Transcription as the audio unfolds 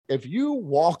if you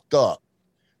walked up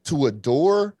to a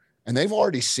door and they've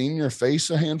already seen your face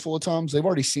a handful of times, they've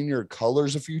already seen your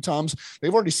colors a few times,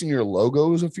 they've already seen your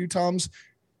logos a few times,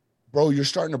 bro, you're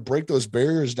starting to break those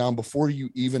barriers down before you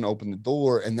even open the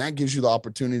door. And that gives you the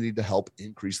opportunity to help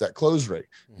increase that close rate.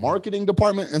 Mm-hmm. Marketing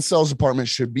department and sales department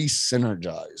should be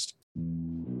synergized.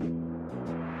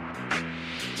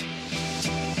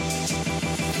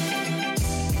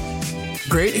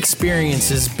 Great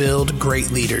experiences build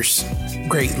great leaders.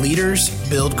 Great leaders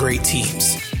build great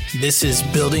teams. This is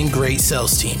Building Great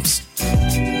Sales Teams.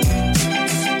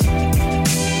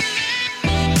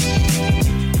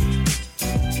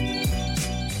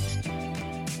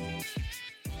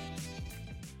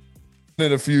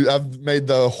 I've made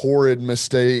the horrid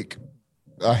mistake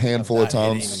a handful of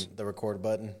times. The record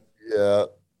button. Yeah.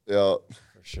 For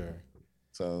sure.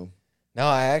 So. No,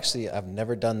 I've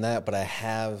never done that, but I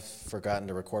have forgotten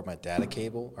to record my data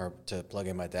cable or to plug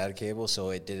in my data cable.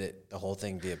 So it did the whole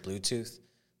thing via Bluetooth,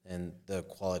 and the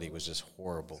quality was just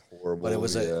horrible. But it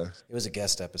was a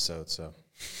guest episode, so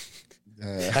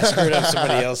I screwed up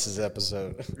somebody else's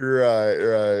episode.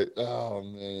 Right. Oh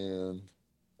man,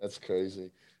 that's crazy.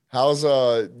 How's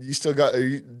you still got?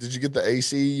 Did you get the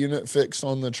AC unit fixed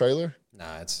on the trailer?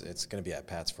 Nah, it's gonna be at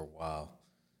Pat's for a while.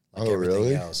 Like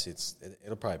everything else,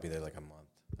 it'll probably be there like a month,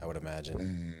 I would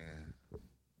imagine.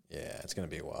 Yeah, it's going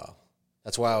to be a while.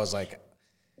 That's why I was like,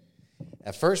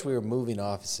 at first we were moving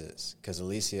offices because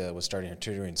Alicia was starting her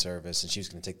tutoring service and she was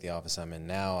going to take the office I'm in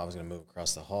now. I was going to move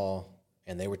across the hall,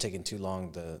 and they were taking too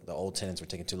long. The old tenants were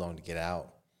taking too long to get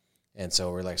out. And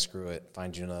so we're like, screw it,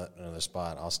 find you another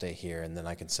spot. I'll stay here, and then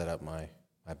I can set up my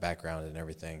background and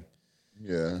everything.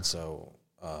 Yeah. And so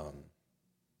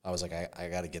I was like, I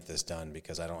got to get this done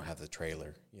because I don't have the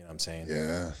trailer. You know what I'm saying?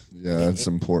 Yeah, that's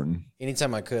important.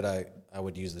 Anytime I could, I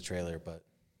would use the trailer, but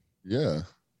yeah,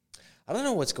 I don't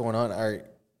know what's going on.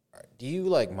 Do you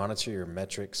like monitor your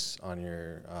metrics on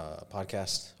your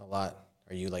podcast a lot?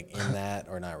 Are you like in that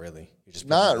or not really? You're just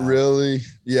not really.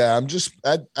 Yeah, I'm just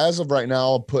as of right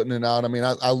now putting it out. I mean,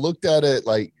 I looked at it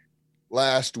like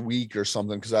last week or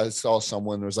something because I saw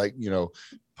someone was like,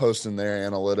 posting their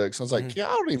analytics. I was like,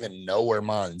 I don't even know where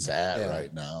mine's at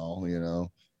right now,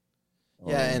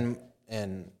 Yeah,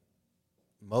 and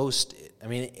most, I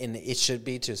mean, and it should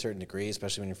be to a certain degree,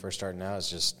 especially when you're first starting out, is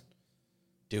just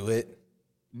do it,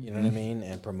 you know what I mean,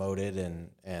 and promote it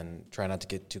and try not to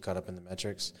get too caught up in the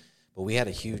metrics. But we had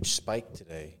a huge spike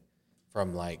today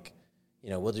from like,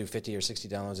 we'll do 50 or 60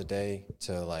 downloads a day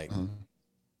to like,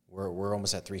 we're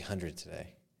almost at 300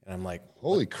 today. And I'm like,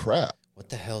 holy crap. What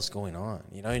the hell's going on?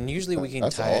 And usually we can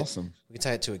tie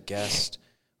it to a guest,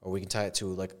 or we can tie it to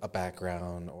like a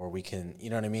background, or we can, you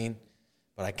know what I mean?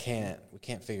 But we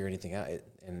can't figure anything out.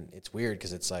 And it's weird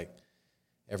because it's like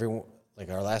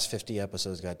our last 50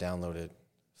 episodes got downloaded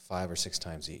 5 or 6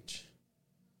 times each.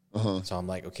 So I'm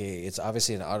like, okay, it's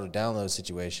obviously an auto download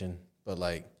situation, but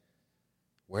like,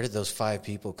 where did those 5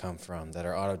 people come from that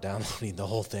are auto downloading the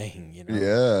whole thing?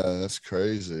 Yeah, that's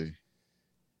crazy.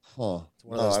 Huh. It's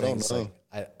one of those things like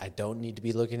I don't need to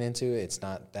be looking into it. It's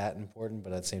not that important,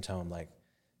 but at the same time, I'm like,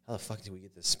 how the fuck do we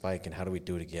get this spike, and how do we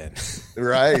do it again?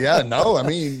 Right. Yeah. No, I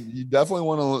mean, you definitely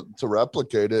want to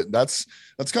replicate it. That's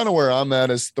kind of where I'm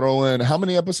at, is throwing. How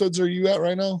many episodes are you at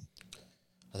right now?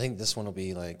 I think this one will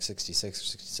be like 66 or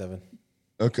 67.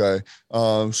 Okay.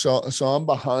 So I'm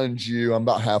behind you. I'm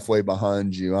about halfway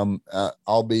behind you.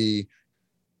 I'll be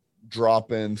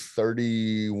dropping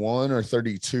 31 or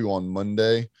 32 on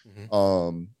Monday.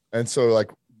 And so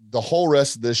like the whole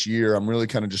rest of this year, I'm really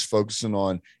kind of just focusing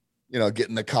on,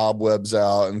 getting the cobwebs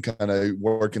out and kind of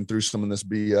working through some of this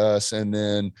BS. And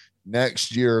then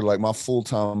next year, like my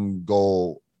full-time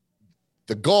goal,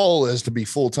 the goal is to be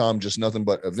full-time, just nothing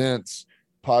but events,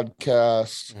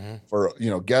 podcasts for,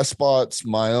 guest spots,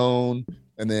 my own,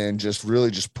 and then just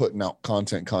really just putting out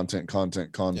content.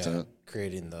 Yeah,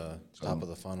 creating the top of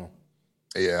the funnel.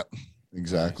 Yeah,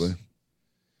 exactly.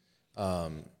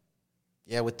 Nice.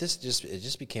 With this, it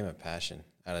just became a passion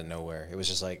out of nowhere. It was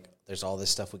just like, there's all this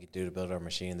stuff we could do to build our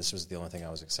machine. This was the only thing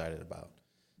I was excited about.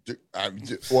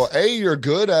 Well, A, you're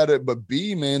good at it, but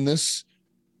B, man, it's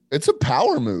a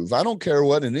power move. I don't care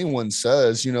what anyone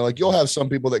says. Like you'll have some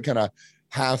people that kind of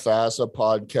half-ass a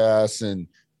podcast and,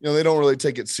 they don't really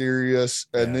take it serious.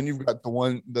 And then you've got the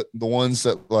ones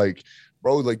that like,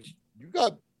 bro, like you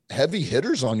got heavy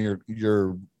hitters on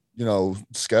your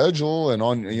schedule and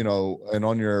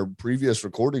on your previous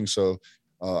recording. So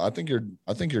I think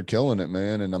you're killing it,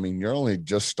 man. And I mean, you're only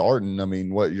just starting. I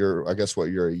mean, you're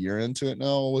a year into it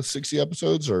now with 60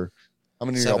 episodes, or how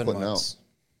many are y'all putting out?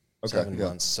 Okay, 7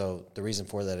 months. So the reason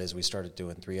for that is we started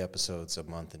doing 3 episodes a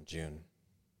month in June.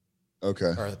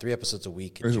 Okay. Or 3 episodes a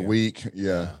week. There's a week.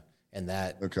 Yeah. And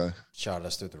that shot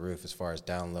us through the roof as far as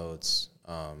downloads,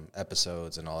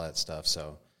 episodes, and all that stuff.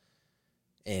 So,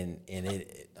 and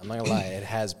I'm not gonna lie, it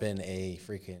has been a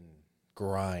freaking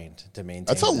grind to maintain.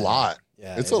 That's a lot.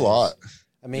 Yeah, it's a lot.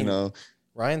 I mean,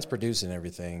 Ryan's producing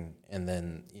everything, and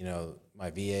then my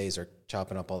VAs are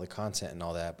chopping up all the content and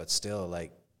all that. But still,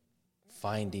 like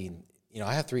finding,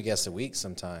 I have 3 guests a week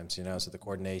sometimes. So the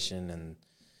coordination and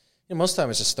most of the time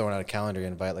it's just throwing out a calendar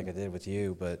invite like I did with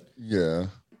you. But yeah,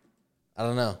 I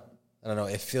don't know.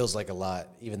 It feels like a lot,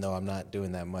 even though I'm not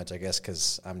doing that much, I guess,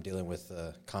 because I'm dealing with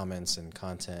comments and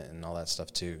content and all that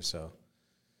stuff too. So,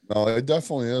 no, it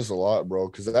definitely is a lot, bro.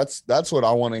 Because that's what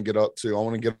I want to get up to. I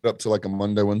want to get up to like a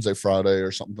Monday, Wednesday, Friday,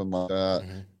 or something like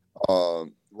that. Mm-hmm.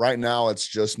 Right now, it's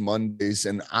just Mondays,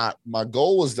 and my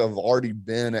goal was to have already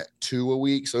been at 2 a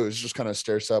week, so it was just kind of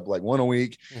stair step, like 1 a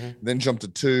week, then jump to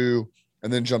 2,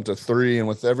 and then jump to 3. And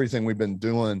with everything we've been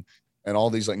doing and all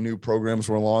these like new programs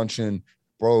we're launching,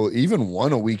 bro, even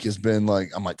 1 a week has been like,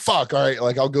 I'm like, fuck, all right.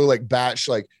 Like I'll go like batch,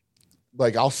 like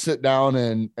I'll sit down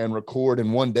and record,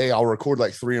 and one day I'll record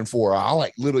like 3 and 4. I'll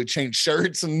like literally change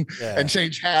shirts and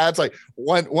change hats. Like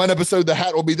one episode, the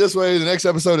hat will be this way. The next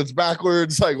episode it's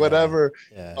backwards, like whatever.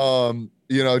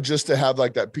 Just to have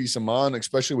like that peace of mind,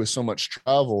 especially with so much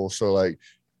travel. So like,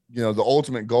 the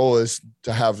ultimate goal is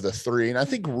to have the 3. And I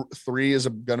think 3 is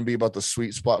going to be about the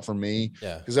sweet spot for me.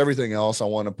 Yeah. Because everything else I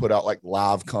want to put out like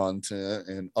live content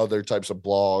and other types of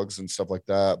blogs and stuff like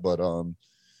that. But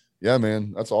yeah,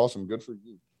 man, that's awesome. Good for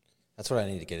you. That's what I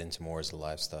need to get into more is the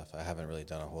live stuff. I haven't really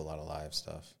done a whole lot of live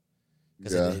stuff.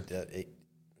 Because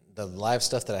the live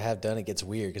stuff that I have done, it gets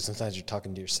weird because sometimes you're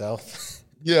talking to yourself.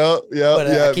 But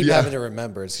I keep having to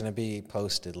remember it's going to be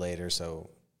posted later,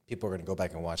 so people are going to go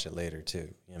back and watch it later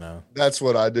too, That's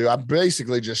what I do. I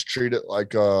basically just treat it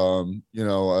like,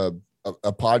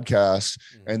 a podcast.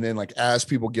 And then like, as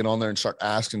people get on there and start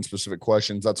asking specific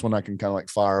questions, that's when I can kind of like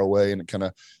fire away, and it kind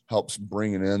of helps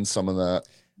bringing in some of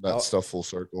that stuff full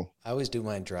circle. I always do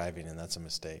mine driving, and that's a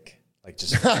mistake. Like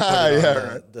just put it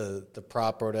on the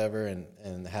prop or whatever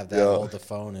and have that hold the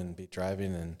phone and be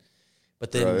driving.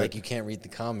 But then like you can't read the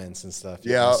comments and stuff.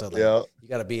 You got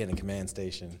to be in a command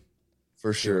station.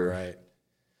 For sure. Right.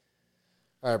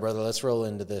 All right, brother, let's roll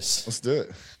into this. Let's do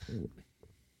it.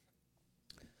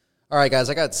 All right, guys,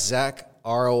 I got Zack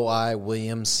ROI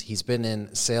Williams. He's been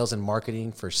in sales and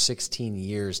marketing for 16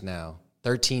 years now.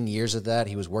 13 years of that,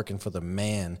 he was working for the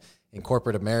man in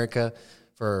corporate America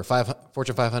for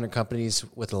Fortune 500 companies,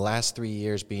 with the last 3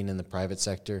 years being in the private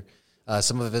sector.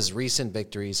 Some of his recent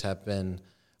victories have been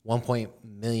 $1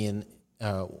 million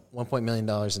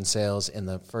in sales in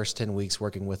the first 10 weeks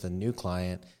working with a new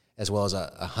client, as well as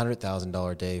a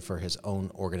 $100,000 day for his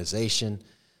own organization.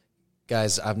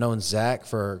 Guys, I've known Zack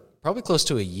for probably close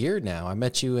to a year now. I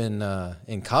met you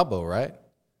in Cabo, right?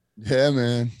 Yeah,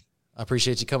 man. I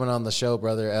appreciate you coming on the show,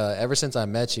 brother. Ever since I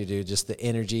met you, dude, just the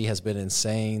energy has been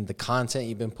insane. The content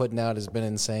you've been putting out has been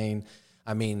insane.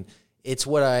 I mean, it's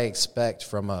what I expect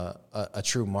from a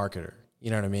true marketer.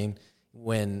 You know what I mean?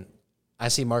 When I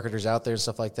see marketers out there and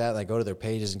stuff like that, and I go to their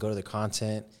pages and go to their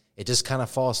content, it just kind of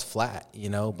falls flat,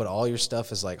 but all your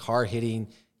stuff is like hard hitting.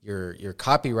 Your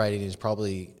copywriting is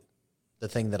probably the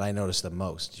thing that I notice the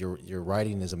most. Your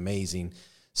writing is amazing.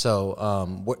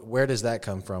 So where does that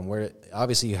come from? Where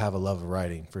obviously you have a love of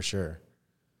writing for sure.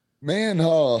 Man,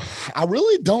 I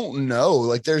really don't know.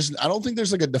 Like I don't think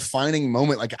there's like a defining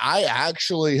moment. Like I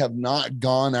actually have not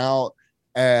gone out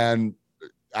and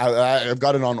I've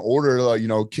got it on order,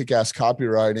 kick-ass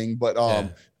copywriting, but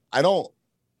I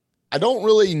don't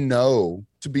really know,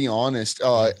 to be honest.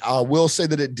 I will say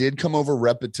that it did come over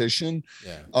repetition.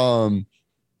 Yeah.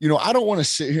 I don't want to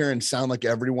sit here and sound like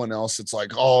everyone else. It's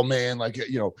like, oh man, like,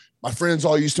 my friends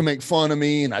all used to make fun of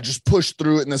me and I just pushed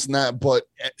through it and this and that. But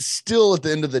still at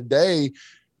the end of the day,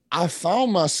 I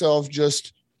found myself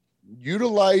just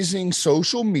utilizing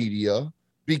social media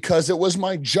because it was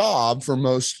my job for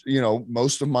most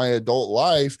of my adult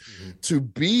life to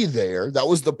be there. That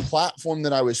was the platform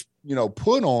that I was,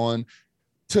 put on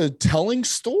to telling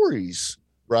stories.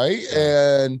 Right.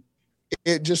 And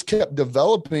it just kept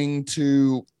developing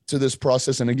to this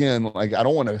process. And again, like, I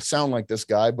don't want to sound like this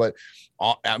guy, but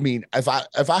I mean, if I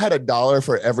had $1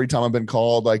 for every time I've been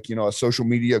called, like, a social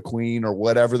media queen or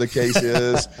whatever the case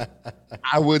is,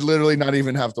 I would literally not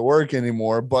even have to work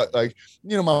anymore. But like,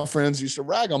 my friends used to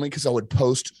rag on me because I would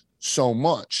post so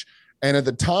much. And at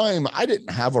the time I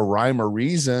didn't have a rhyme or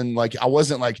reason. Like, I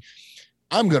wasn't like,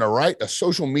 I'm going to write a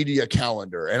social media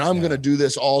calendar and I'm going to do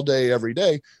this all day, every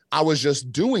day. I was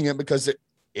just doing it because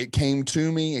it came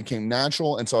to me, it came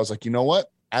natural. And so I was like, you know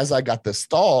what? As I got this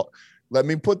thought, let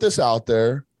me put this out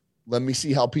there. Let me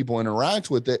see how people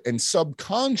interact with it. And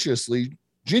subconsciously,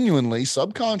 genuinely,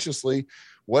 subconsciously,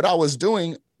 what I was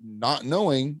doing, not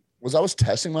knowing, was I was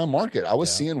testing my market. I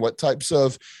was seeing what types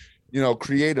of,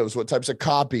 creatives, what types of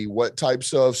copy, what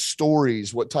types of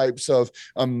stories, what types of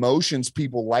emotions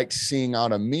people like seeing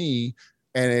out of me.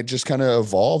 And it just kind of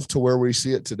evolved to where we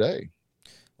see it today.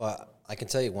 Well, I can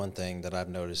tell you one thing that I've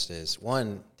noticed is,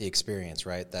 one, the experience,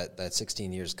 right? That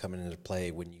 16 years coming into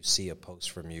play when you see a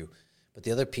post from you. But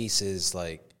the other piece is,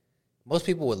 like, most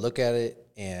people would look at it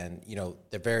and,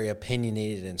 they're very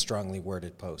opinionated and strongly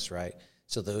worded posts, right?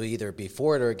 So they'll either be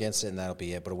for it or against it, and that'll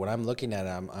be it. But when I'm looking at it,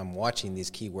 I'm watching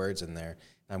these keywords in there.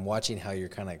 I'm watching how you're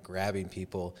kind of grabbing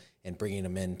people and bringing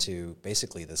them into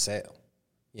basically the sale,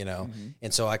 Mm-hmm.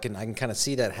 And so I can kind of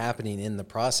see that happening in the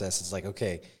process. It's like,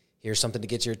 okay, here's something to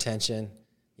get your attention.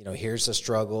 Here's a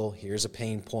struggle. Here's a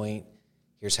pain point.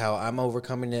 Here's how I'm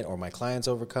overcoming it, or my client's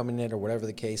overcoming it, or whatever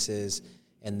the case is.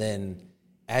 And then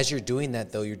as you're doing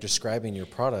that, though, you're describing your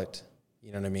product,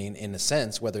 you know what I mean, in a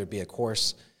sense, whether it be a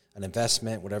course, an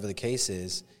investment, whatever the case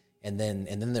is, and then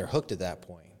they're hooked at that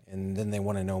point, and then they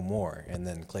want to know more, and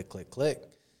then click, click, click,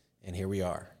 and here we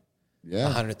are.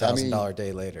 Yeah, $100,000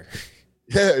 day later.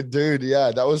 Yeah, dude.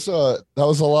 Yeah, that was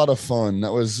a lot of fun.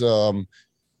 That was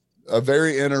a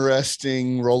very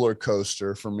interesting roller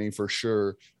coaster for me, for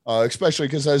sure. Especially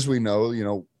because, as we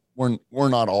know, we're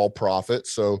not all profit.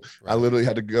 So right. I literally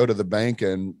had to go to the bank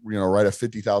and, write a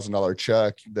 $50,000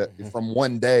 check that from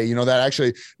one day, that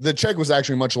actually, the check was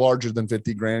actually much larger than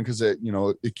 50 grand because it,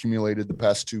 accumulated the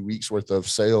past 2 weeks worth of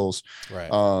sales.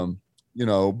 Right.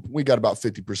 We got about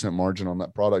 50% margin on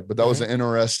that product, but that was an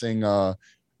interesting,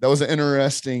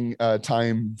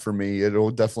 time for me.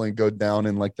 It'll definitely go down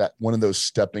in like that, one of those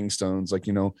stepping stones. Like,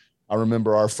 I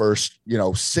remember our first,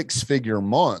 6-figure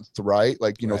month, right?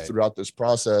 Like, right. Throughout this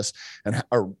process, and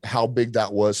how big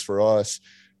that was for us.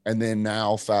 And then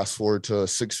now fast forward to a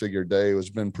 6-figure day, it's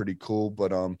been pretty cool.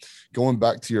 But going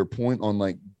back to your point on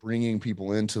like bringing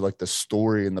people into like the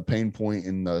story and the pain point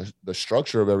and the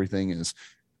structure of everything is,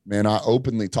 man, I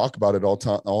openly talk about it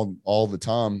all the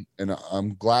time. And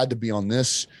I'm glad to be on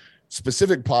this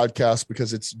specific podcast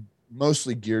because it's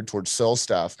mostly geared towards sales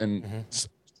staff and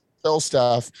sales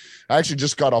staff. I actually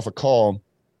just got off a call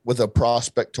with a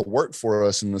prospect to work for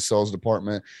us in the sales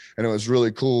department, and it was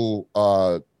really cool.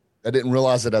 I didn't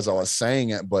realize it as I was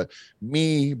saying it, but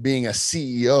me being a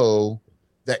CEO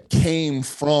that came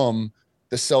from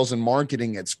the sales and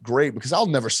marketing, it's great because I'll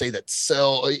never say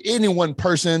that any one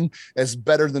person is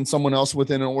better than someone else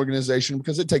within an organization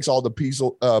because it takes all the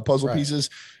puzzle right.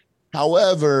 pieces.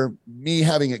 However, me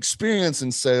having experience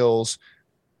in sales,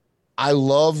 I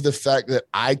love the fact that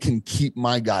I can keep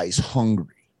my guys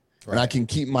hungry right. and I can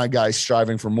keep my guys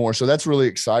striving for more. So that's really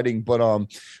exciting. But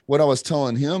what I was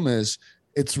telling him is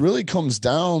it really comes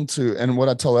down to, and what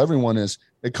I tell everyone is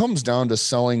it comes down to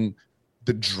selling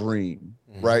the dream,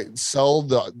 right? Sell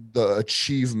the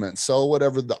achievement, sell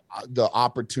whatever the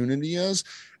opportunity is,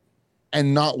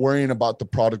 and not worrying about the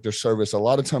product or service. A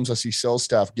lot of times I see sales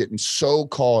staff getting so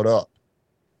caught up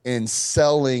in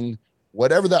selling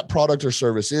whatever that product or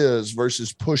service is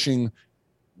versus pushing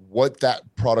what that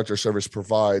product or service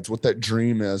provides, what that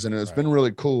dream is. And it's right. been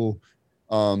really cool,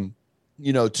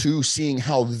 to seeing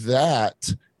how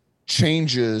that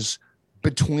changes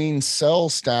between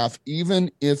sales staff,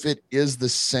 even if it is the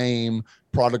same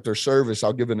product or service.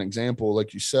 I'll give an example.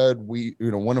 Like you said, we,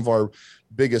 one of our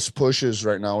biggest pushes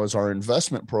right now is our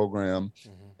investment program.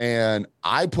 And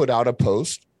I put out a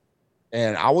post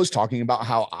and I was talking about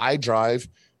how I drive,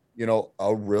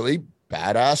 a really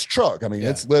badass truck. I mean,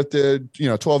 it's lifted,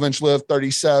 12-inch lift,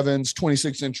 37s,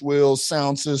 26-inch wheels,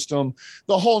 sound system,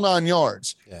 the whole 9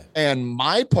 yards. Yeah. And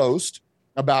my post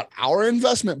about our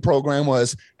investment program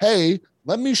was, hey,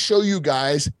 let me show you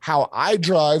guys how I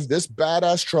drive this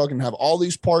badass truck and have all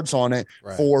these parts on it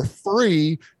right. for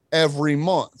free every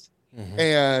month.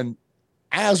 And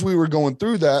as we were going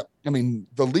through that, I mean,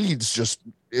 the leads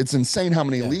it's insane how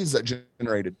many leads that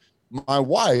generated. My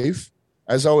wife,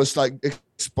 as I was like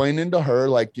explaining to her,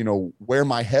 like, where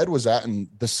my head was at in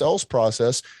the sales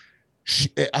process,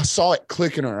 I saw it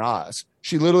click in her eyes.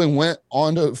 She literally went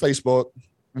onto Facebook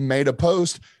and made a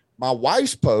post. My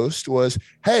wife's post was,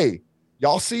 hey,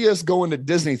 y'all see us going to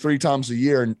Disney 3 times a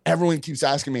year, and everyone keeps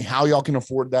asking me how y'all can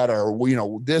afford that, or,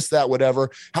 this, that, whatever.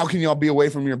 How can y'all be away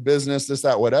from your business, this,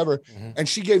 that, whatever. And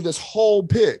she gave this whole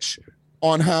pitch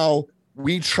on how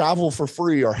we travel for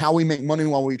free, or how we make money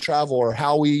while we travel, or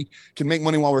how we can make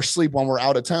money while we're asleep, when we're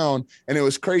out of town. And it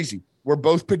was crazy. We're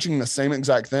both pitching the same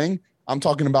exact thing. I'm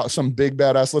talking about some big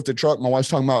badass lifted truck. My wife's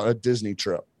talking about a Disney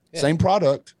trip. Same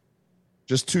product,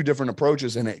 just two different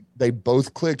approaches, and they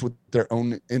both clicked with their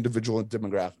own individual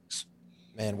demographics.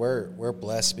 Man, we're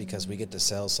blessed because we get to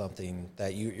sell something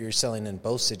that you're selling in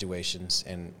both situations,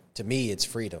 and to me, it's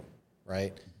freedom,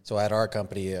 right? So at our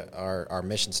company, our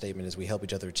mission statement is we help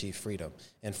each other achieve freedom,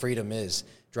 and freedom is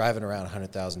driving around a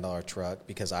 $100,000 truck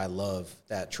because I love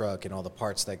that truck and all the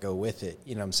parts that go with it,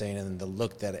 you know what I'm saying, and the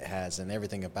look that it has and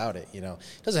everything about it, you know.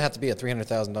 It doesn't have to be a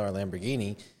 $300,000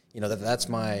 Lamborghini, you know, that's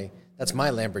my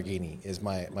Lamborghini is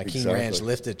my King Ranch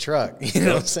lifted truck, you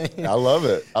know what I'm saying? I love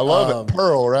it. I love it.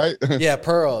 Pearl, right? Yeah,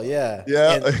 Pearl, yeah.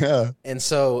 Yeah. And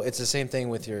so it's the same thing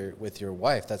with your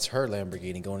wife. That's her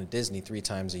Lamborghini going to Disney 3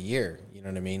 times a year, you know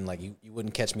what I mean? Like you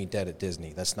wouldn't catch me dead at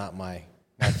Disney. That's not my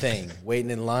thing. Waiting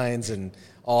in lines and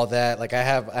all that. Like I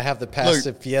have the pass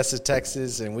to Fiesta,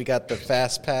 Texas, and we got the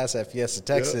fast pass at Fiesta,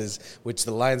 Texas, which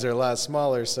the lines are a lot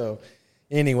smaller. So,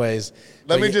 anyways,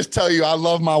 let me just tell you, I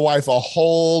love my wife a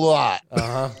whole lot.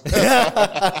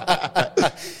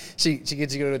 She gets you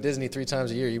to go to Disney 3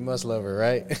 times a year. You must love her,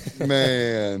 right?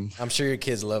 Man, I'm sure your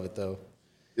kids love it though.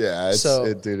 Yeah,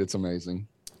 dude, it's amazing.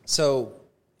 So,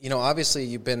 you know, obviously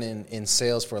you've been in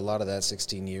sales for a lot of that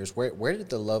 16 years. Where did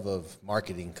the love of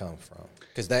marketing come from?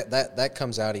 Because that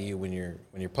comes out of you when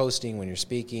you're posting, when you're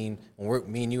speaking.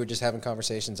 When me and you were just having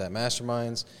conversations at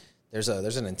masterminds. There's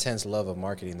an intense love of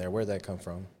marketing there. Where did that come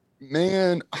from?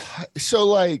 Man, so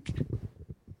like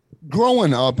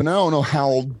growing up, and I don't know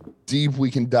how deep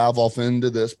we can dive off into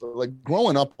this, but like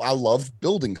growing up, I loved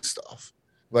building stuff.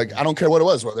 Like I don't care what it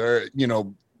was, whether, you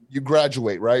know, you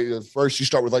graduate, right? First you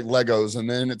start with like Legos, and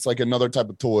then it's like another type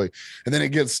of toy. And then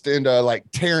it gets into like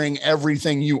tearing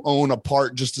everything you own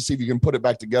apart just to see if you can put it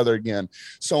back together again,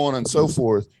 so on and so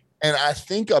forth. And I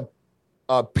think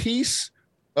a piece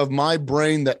of my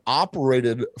brain that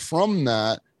operated from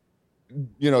that,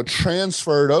 you know,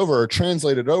 translated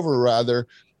over rather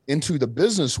into the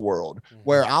business world,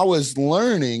 where I was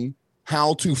learning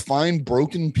how to find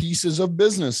broken pieces of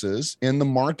businesses in the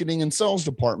marketing and sales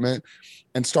department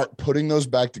and start putting those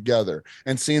back together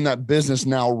and seeing that business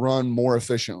now run more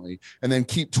efficiently, and then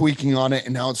keep tweaking on it.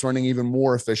 And now it's running even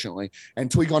more efficiently,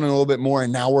 and tweak on it a little bit more.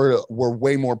 And now we're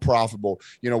way more profitable.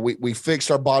 You know, we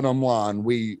fixed our bottom line.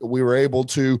 We were able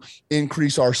to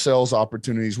increase our sales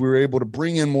opportunities. We were able to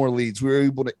bring in more leads. We were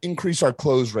able to increase our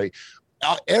close rate.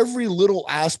 Every little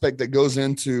aspect that goes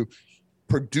into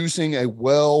producing a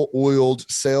well-oiled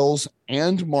sales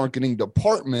and marketing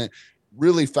department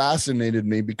really fascinated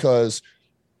me, because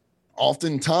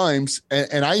oftentimes,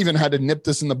 and I even had to nip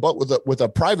this in the butt with a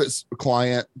private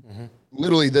client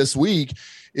literally this week,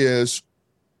 is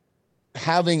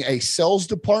having a sales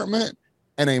department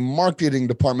and a marketing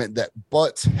department that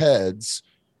butts heads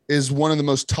is one of the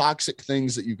most toxic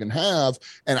things that you can have.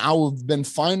 And I've been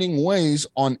finding ways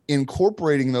on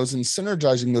incorporating those and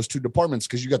synergizing those two departments,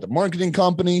 because you got the marketing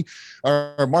company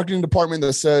or marketing department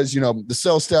that says, you know, the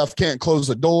sales staff can't close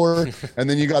the door. And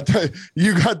then you got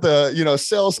the, you know,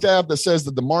 sales staff that says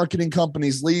that the marketing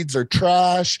company's leads are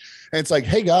trash. And it's like,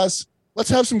 hey guys, let's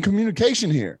have some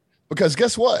communication here, because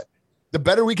guess what? The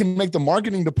better we can make the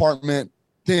marketing department,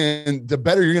 then the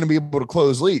better you're going to be able to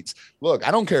close leads. Look,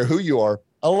 I don't care who you are.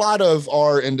 A lot of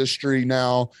our industry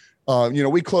now, you know,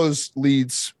 we close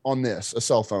leads on a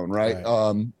cell phone, right?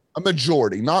 A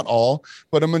majority, not all,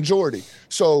 but a majority.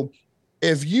 So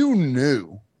if you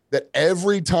knew that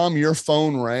every time your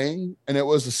phone rang and it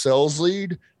was a sales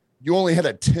lead, you only had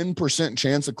a 10%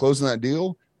 chance of closing that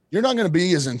deal, you're not going to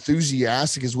be as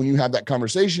enthusiastic as when you have that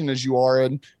conversation as you are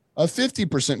in a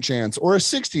 50% chance or a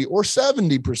 60 or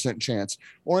 70% chance.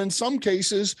 Or in some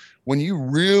cases, when you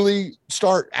really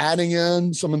start adding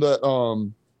in some of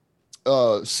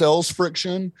the sales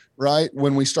friction, right?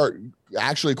 When we start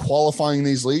actually qualifying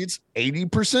these leads,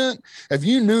 80%, if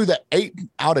you knew that 8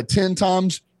 out of 10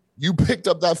 times you picked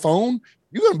up that phone,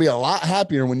 you're going to be a lot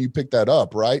happier when you pick that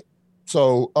up, right?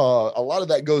 So a lot of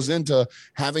that goes into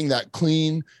having that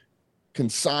clean,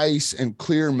 concise and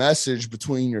clear message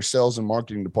between your sales and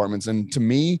marketing departments. And to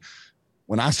me,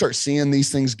 when I start seeing these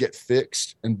things get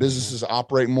fixed and businesses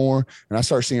operate more, and I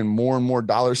start seeing more and more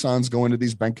dollar signs go into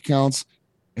these bank accounts,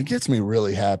 it gets me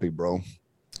really happy, bro.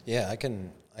 Yeah, I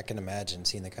can imagine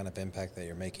seeing the kind of impact that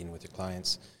you're making with your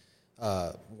clients.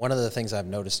 One of the things I've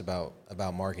noticed about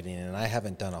marketing, and I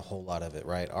haven't done a whole lot of it,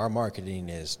 right? Our marketing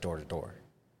is door to door.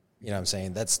 You know what I'm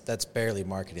saying? That's barely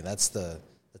marketing. That's the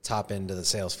top end of the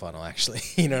sales funnel, actually.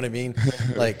 You know what I mean?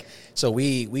 Like, so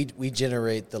we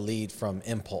generate the lead from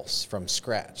impulse, from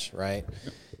scratch, right?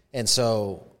 And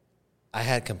so I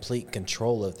had complete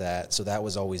control of that. So that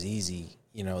was always easy,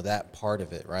 you know, that part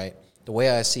of it, right? The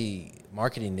way I see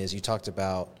marketing is, you talked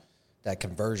about that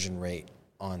conversion rate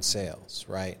on sales,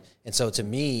 right? And so to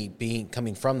me,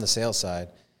 coming from the sales side,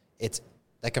 it's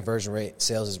that conversion rate.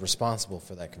 Sales is responsible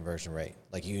for that conversion rate.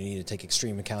 Like, you need to take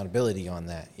extreme accountability on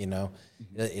that. You know,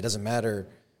 it doesn't matter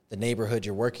the neighborhood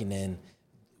you're working in.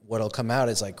 What'll come out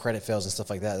is like credit fails and stuff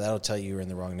like that. That'll tell you you're in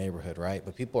the wrong neighborhood, right?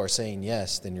 But people are saying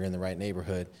yes, then you're in the right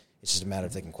neighborhood. It's just a matter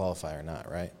if they can qualify or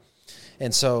not, right?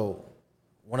 And so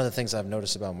one of the things I've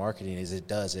noticed about marketing is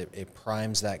it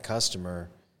primes that customer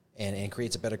and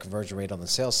creates a better conversion rate on the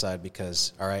sales side,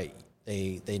 because, all right,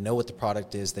 they know what the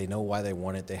product is, they know why they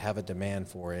want it, they have a demand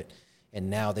for it, and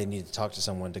now they need to talk to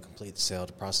someone to complete the sale,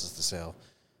 to process the sale,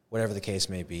 whatever the case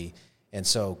may be. And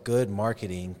so good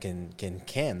marketing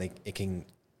can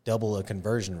double a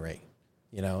conversion rate,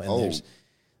 you know. And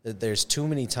there's too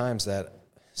many times that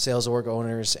sales org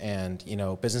owners and, you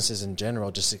know, businesses in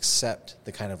general just accept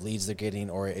the kind of leads they're getting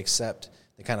or accept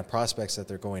the kind of prospects that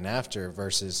they're going after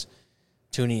versus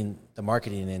tuning the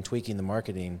marketing and tweaking the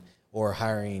marketing or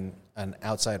hiring an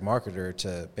outside marketer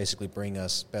to basically bring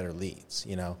us better leads.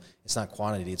 You know, it's not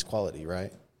quantity, it's quality,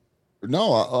 right?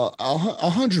 No,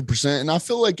 100%. And I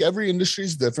feel like every industry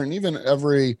is different. Even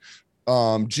every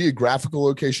geographical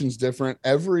location is different.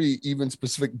 Every even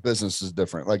specific business is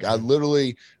different. Like,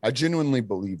 I genuinely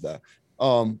believe that.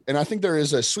 And I think there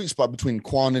is a sweet spot between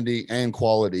quantity and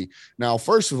quality. Now,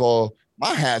 first of all,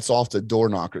 my hat's off to door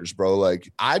knockers, bro.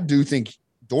 Like, I do think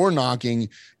door knocking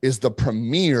is the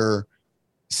premier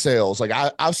sales. Like,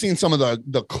 I've seen some of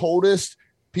the coldest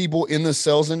people in the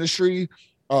sales industry,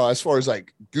 as far as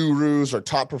like gurus or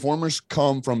top performers,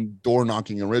 come from door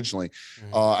knocking originally.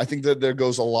 I think that there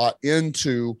goes a lot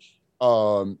into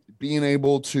being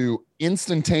able to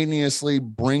instantaneously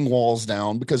bring walls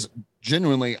down, because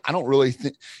genuinely, I don't really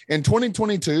think in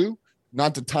 2022,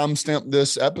 not to timestamp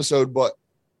this episode, but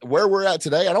where we're at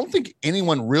today, I don't think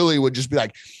anyone really would just be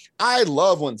like, I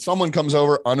love when someone comes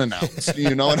over unannounced.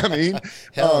 You know what I mean?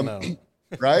 Hell no.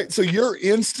 Right. So you're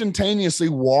instantaneously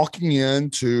walking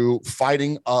into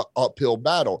fighting an uphill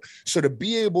battle. So to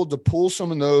be able to pull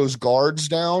some of those guards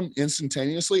down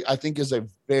instantaneously, I think is a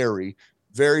very,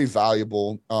 very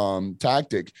valuable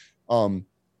tactic. And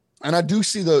I do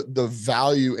see the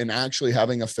value in actually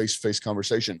having a face-to-face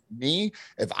conversation. Me,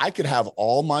 if I could have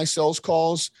all my sales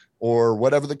calls or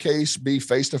whatever the case be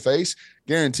face-to-face,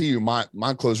 guarantee you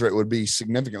my close rate would be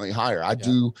significantly higher. I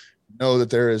do know that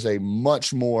there is a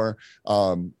much more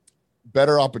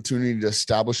better opportunity to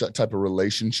establish that type of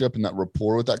relationship and that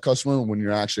rapport with that customer when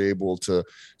you're actually able to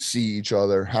see each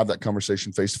other, have that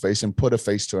conversation face-to-face, and put a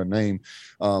face to a name.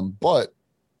 But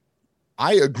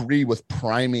I agree with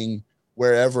priming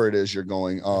wherever it is you're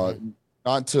going.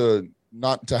 Not to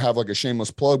have like a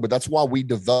shameless plug, but that's why we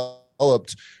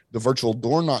developed the virtual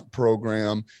door knock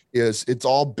program. It's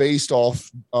all based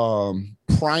off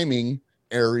priming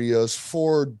areas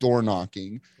for door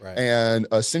knocking, right? And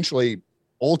essentially,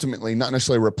 ultimately, not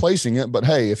necessarily replacing it, but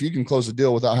hey, if you can close the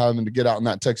deal without having to get out in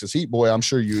that Texas heat, boy, I'm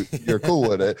sure you're cool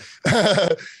with it.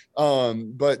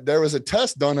 But there was a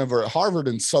test done over at Harvard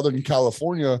in Southern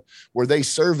California where they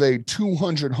surveyed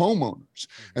 200 homeowners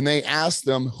and they asked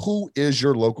them, who is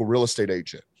your local real estate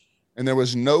agent? And there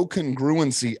was no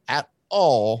congruency at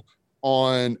all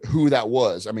on who that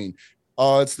was. I mean,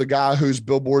 it's the guy whose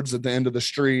billboard's at the end of the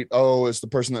street. Oh, it's the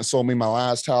person that sold me my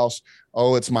last house.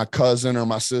 Oh, it's my cousin or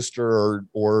my sister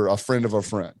or a friend of a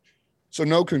friend. So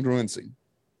no congruency.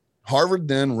 Harvard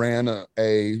then ran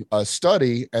a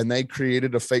study, and they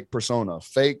created a fake persona,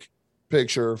 fake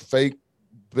picture, fake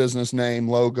business name,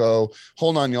 logo,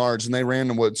 whole 9 yards. And they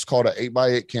ran what's called an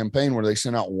 8x8 campaign where they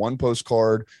sent out one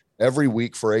postcard every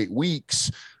week for 8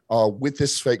 weeks with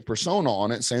this fake persona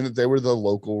on it, saying that they were the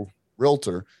local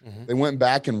realtor. They went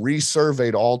back and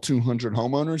resurveyed all 200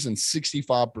 homeowners, and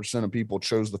 65% of people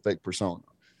chose the fake persona.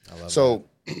 So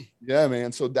yeah,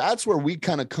 man. So that's where we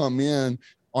kind of come in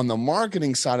on the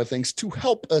marketing side of things to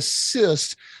help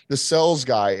assist the sales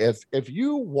guy. If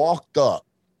you walked up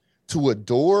to a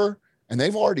door and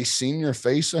they've already seen your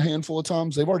face a handful of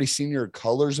times, they've already seen your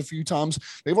colors a few times,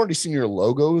 they've already seen your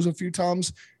logos a few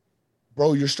times,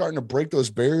 bro, you're starting to break those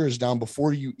barriers down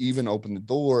before you even open the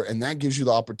door. And that gives you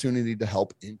the opportunity to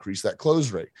help increase that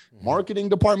close rate. Marketing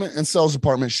department and sales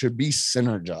department should be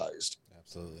synergized.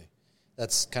 Absolutely.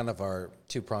 That's kind of our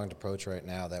two-pronged approach right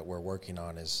now that we're working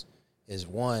on is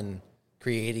one,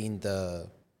 creating the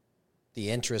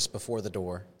interest before the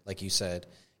door, like you said,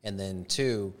 and then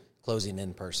two, closing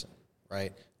in person,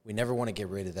 right? We never want to get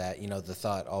rid of that. You know, the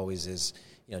thought always is,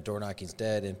 you know, door knocking's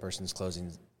dead, in-person's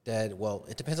closing dead. Well,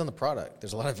 it depends on the product.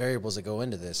 There's a lot of variables that go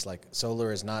into this. Like,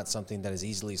 solar is not something that is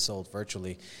easily sold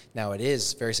virtually. Now, it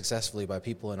is very successfully by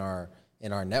people in our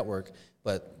network,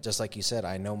 But just like you said,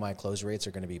 I know my close rates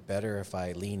are going to be better if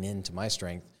I lean into my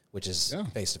strength, which is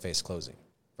face-to-face closing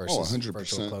versus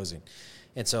virtual closing.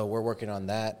 And so we're working on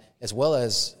that, as well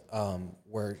as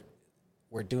we're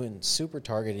doing super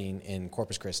targeting in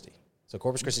Corpus Christi. So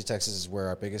Corpus Christi, Texas is where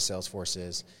our biggest sales force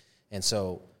is. And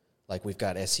so, like, we've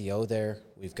got SEO there.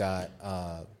 We've got,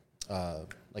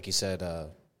 like you said,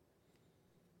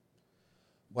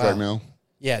 direct mail.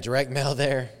 Yeah, direct mail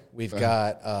there. We've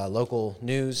got local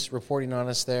news reporting on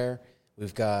us there.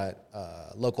 We've got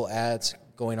local ads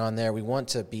going on there. We want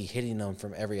to be hitting them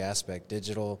from every aspect: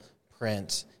 digital,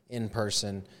 print, in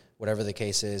person, whatever the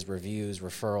case is, reviews,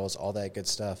 referrals, all that good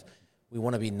stuff. We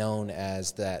want to be known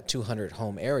as that 200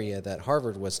 home area that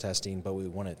Harvard was testing, but we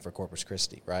want it for Corpus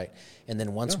Christi, right? And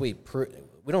then once we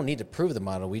don't need to prove the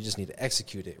model, we just need to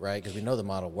execute it, right? Because we know the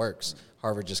model works.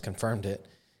 Harvard just confirmed it.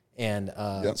 And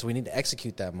so we need to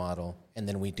execute that model, and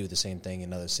then we do the same thing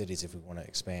in other cities if we want to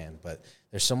expand. But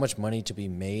there's so much money to be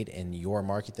made in your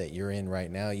market that you're in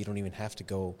right now, you don't even have to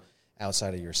go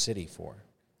outside of your city for.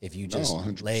 If you just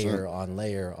layer on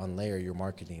layer on layer your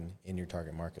marketing in your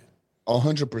target market.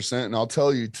 100%. And I'll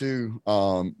tell you too,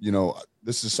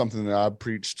 this is something that I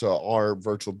preach to our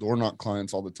virtual door knock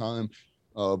clients all the time.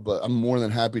 But I'm more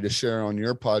than happy to share on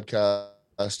your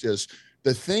podcast is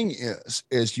the thing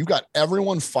is you got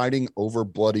everyone fighting over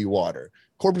bloody water.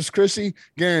 Corpus Christi,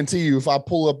 guarantee you, if I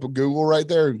pull up a Google right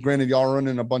there, granted y'all are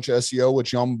running a bunch of SEO,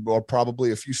 which y'all are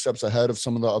probably a few steps ahead of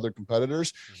some of the other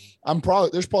competitors.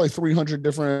 There's probably 300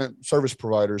 different service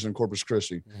providers in Corpus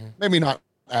Christi. Maybe not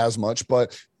as much,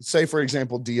 but say for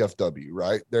example, DFW,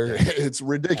 right there, it's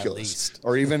ridiculous.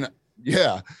 Or even,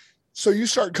 so you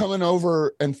start coming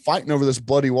over and fighting over this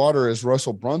bloody water, as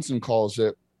Russell Brunson calls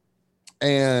it.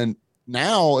 And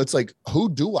now it's like, who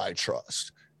do I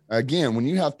trust? Again, when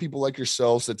you have people like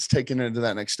yourselves that's taken it to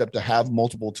that next step to have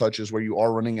multiple touches where you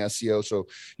are running SEO. So,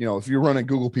 if you're running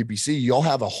Google PPC, you'll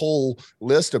have a whole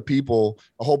list of people,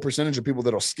 a whole percentage of people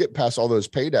that'll skip past all those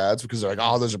paid ads because they're like,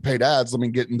 oh, those are paid ads. Let me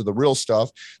get into the real stuff.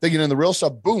 They get into the real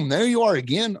stuff. Boom, there you are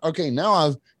again. Okay,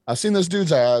 now I've seen this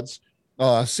dude's ads.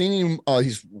 I've seen him.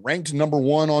 He's ranked number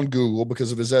 1 on Google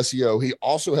because of his SEO. He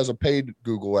also has a paid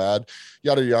Google ad,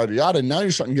 yada, yada, yada. Now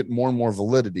you're starting to get more and more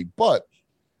validity. But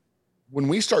when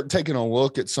we start taking a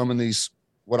look at some of these,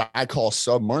 what I call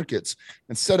sub markets,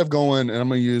 instead of going, and I'm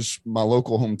going to use my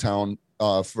local hometown,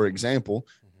 for example,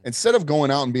 instead of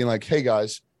going out and being like, hey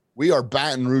guys, we are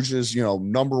Baton Rouge's,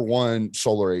 number 1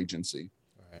 solar agency.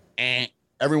 Right.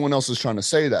 Everyone else is trying to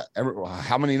say that.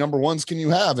 How many number 1s can you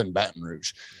have in Baton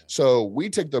Rouge? Yeah. So we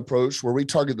take the approach where we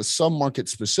target the sub market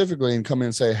specifically and come in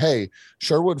and say, hey,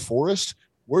 Sherwood Forest,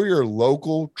 we're your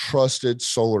local trusted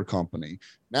solar company.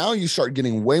 Now you start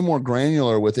getting way more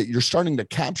granular with it. You're starting to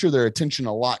capture their attention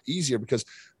a lot easier because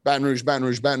Baton Rouge, Baton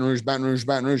Rouge, Baton Rouge, Baton Rouge,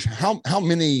 Baton Rouge.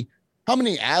 How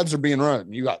many ads are being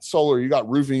run? You got solar, you got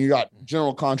roofing, you got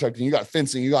general contracting, you got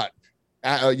fencing, you got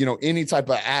any type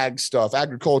of ag stuff,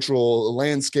 agricultural,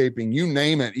 landscaping, you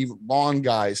name it, even lawn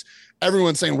guys.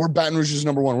 Everyone's saying we're Baton Rouge's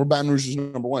number 1. We're Baton Rouge's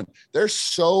number 1. They're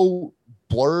so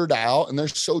blurred out and they're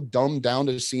so dumbed down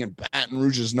to seeing Baton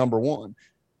Rouge's number 1.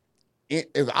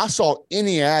 If I saw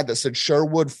any ad that said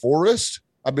Sherwood Forest,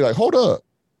 I'd be like, hold up.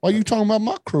 Why are you talking about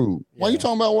my crew? Why are you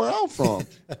talking about where I'm from?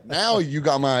 Now you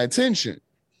got my attention.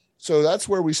 So that's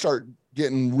where we start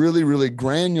getting really, really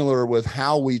granular with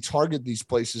how we target these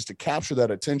places to capture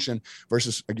that attention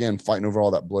versus, again, fighting over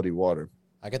all that bloody water.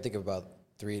 I can think of about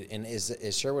 3. And is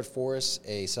Sherwood Forest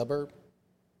a suburb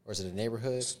or is it a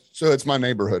neighborhood? So it's my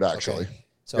neighborhood, actually. Okay.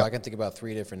 So I can think about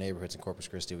 3 different neighborhoods in Corpus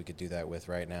Christi we could do that with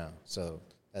right now. So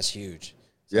that's huge.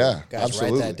 So guys,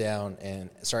 absolutely. Write that down and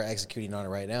start executing on it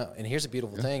right now. And here's the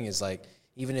beautiful thing is, like,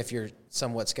 even if you're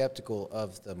somewhat skeptical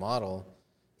of the model,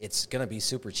 it's going to be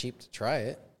super cheap to try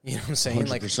it. You know what I'm saying?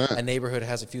 100%. Like, a neighborhood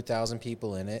has a few thousand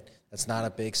people in it. That's not a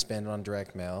big spend on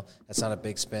direct mail. That's not a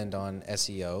big spend on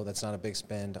SEO. That's not a big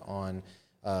spend on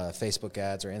Facebook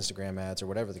ads or Instagram ads or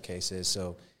whatever the case is.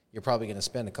 So you're probably going to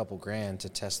spend a couple grand to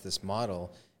test this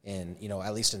model. And,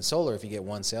 at least in solar, if you get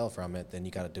 1 sale from it, then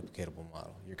you got a duplicatable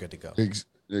model. You're good to go.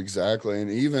 Exactly.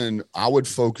 And even I would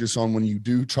focus on when you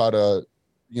do try to,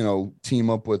 team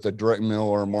up with a direct mail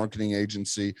or a marketing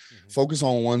agency, focus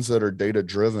on ones that are data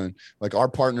driven. Like our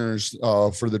partners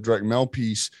for the direct mail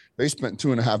piece, they spent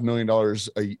 $2.5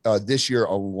 million this year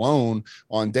alone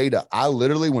on data. I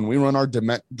literally, when we run our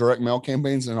direct mail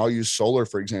campaigns, and I'll use solar,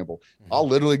 for example, I'll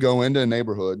literally go into a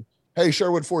neighborhood. Hey,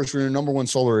 Sherwood Forest, we're your number 1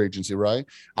 solar agency, right?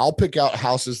 I'll pick out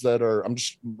houses that are, I'm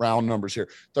just round numbers here,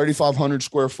 3,500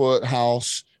 square foot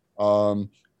house,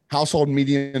 household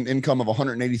median income of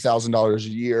 $180,000 a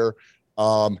year,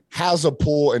 has a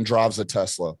pool and drives a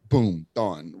Tesla. Boom,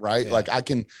 done. Right. Yeah. Like I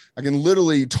can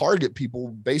literally target people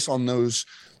based on those,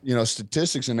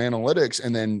 statistics and analytics.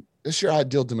 And then it's your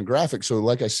ideal demographic. So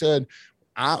like I said,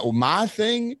 my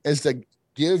thing is to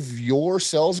give your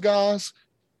sales guys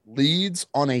leads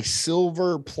on a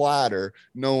silver platter,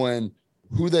 knowing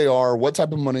who they are, what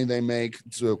type of money they make,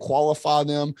 to qualify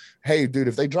them. Hey, dude,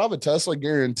 if they drive a Tesla,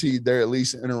 guaranteed they're at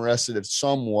least interested in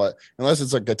somewhat, unless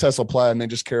it's like a Tesla Plaid and they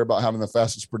just care about having the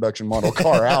fastest production model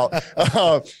car out.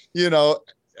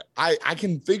 I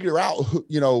can figure out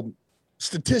who,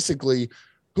 statistically,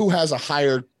 who has a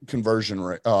higher conversion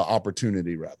rate,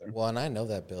 opportunity rather. Well, and I know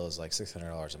that bill is like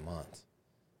 $600 a month.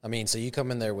 I mean, so you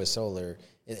come in there with solar,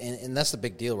 and that's the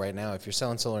big deal right now. If you're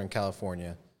selling solar in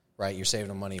California, right, you're saving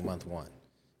them money month one.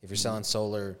 If you're selling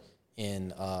solar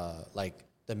in like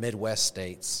the Midwest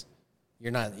states,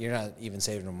 you're not even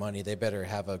saving them money. They better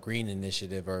have a green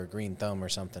initiative or a green thumb or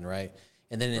something, right?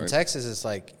 And then in Texas, it's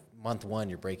like month one,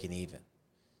 you're breaking even.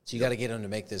 So you got to get them to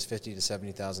make this $50,000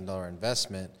 to $70,000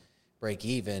 investment, break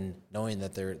even, knowing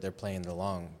that they're playing the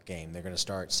long game. They're going to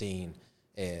start seeing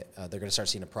a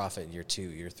profit in year 2,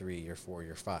 year 3, year 4,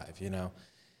 year 5.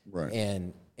 Right.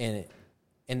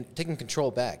 And taking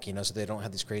control back, so they don't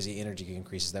have these crazy energy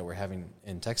increases that we're having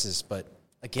in Texas. But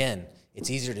again, it's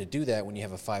easier to do that when you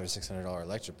have a $500 to $600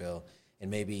 electric bill,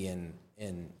 and maybe in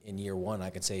year 1 I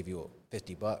could save you $50.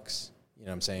 You know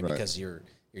what I'm saying? Right. Because your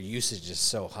usage is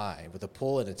so high. With a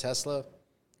pool and a Tesla,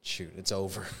 shoot, it's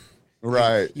over.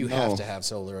 Right. You have to have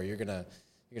solar, or you're gonna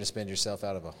spend yourself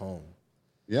out of a home.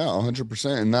 Yeah,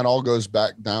 100%. And that all goes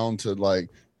back down to like,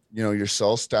 your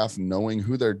sales staff knowing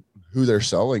who they're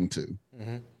selling to.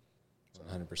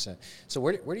 100%. So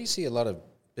where do you see a lot of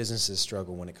businesses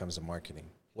struggle when it comes to marketing?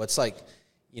 What's like,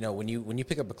 when you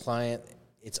pick up a client,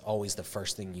 it's always the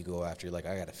first thing you go after. You're like,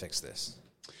 I got to fix this.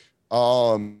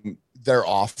 Their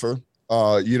offer,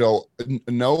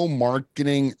 no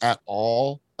marketing at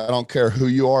all. I don't care who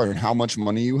you are and how much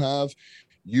money you have.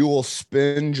 You will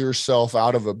spend yourself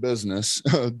out of a business,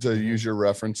 to use your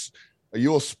reference. You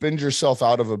will spend yourself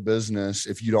out of a business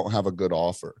if you don't have a good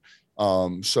offer.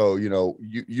 So,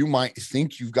 you might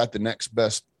think you've got the next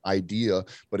best idea,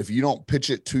 but if you don't pitch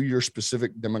it to your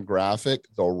specific demographic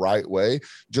the right way,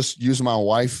 just use my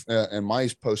wife and my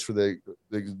post for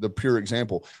the pure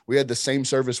example. We had the same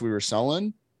service we were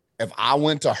selling. If I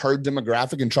went to her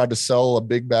demographic and tried to sell a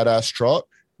big badass truck,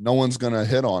 no one's going to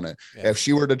hit on it. Yeah. If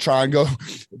she were to try and go,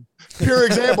 pure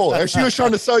example, if she was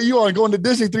trying to sell you on going to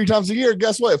Disney 3 times a year,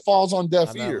 guess what? It falls on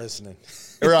deaf ear. I'm not listening.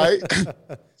 Right.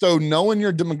 So knowing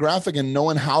your demographic and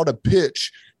knowing how to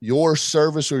pitch your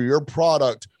service or your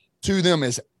product to them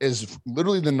is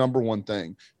literally the number one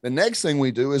thing. The next thing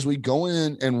we do is we go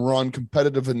in and run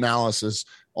competitive analysis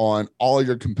on all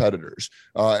your competitors.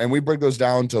 And we break those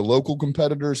down to local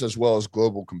competitors as well as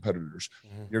global competitors.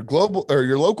 Your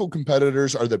local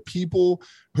competitors are the people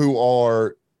who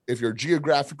are, if you're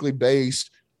geographically based,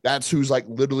 that's who's like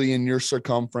literally in your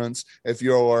circumference. If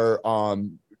you're,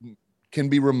 can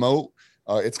be remote,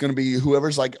 it's going to be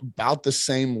whoever's like about the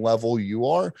same level you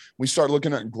are. We start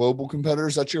looking at global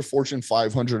competitors. That's your Fortune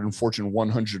 500 and Fortune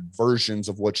 100 versions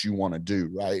of what you want to do,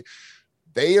 right?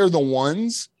 They are the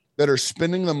ones that are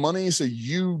spending the money so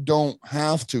you don't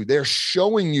have to. They're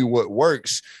showing you what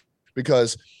works,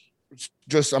 because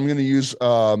I'm going to use,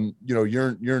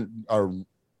 your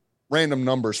random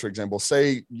numbers, for example.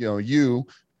 Say, you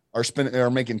are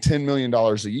making $10 million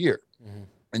a year.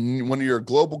 And one of your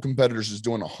global competitors is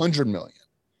doing 100 million.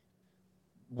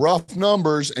 Rough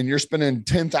numbers, and you're spending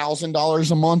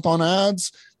 $10,000 a month on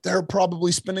ads, they're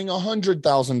probably spending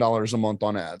 $100,000 a month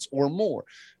on ads or more.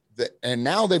 And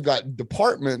now they've got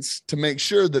departments to make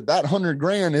sure that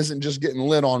 $100,000 isn't just getting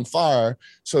lit on fire.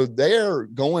 So they're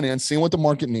going in, seeing what the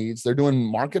market needs. They're doing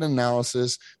market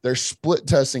analysis. They're split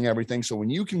testing everything. So when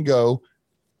you can go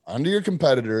under your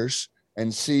competitors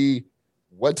and see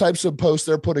what types of posts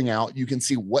they're putting out, you can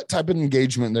see what type of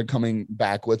engagement they're coming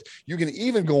back with. You can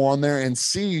even go on there and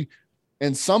see,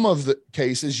 in some of the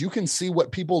cases, you can see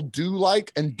what people do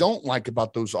like and don't like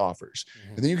about those offers.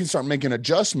 And then you can start making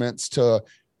adjustments to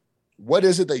what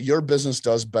is it that your business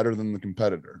does better than the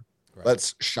competitor. Right.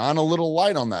 Let's shine a little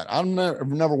light on that. I've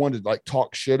never wanted to like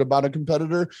talk shit about a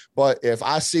competitor, but if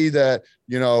I see that,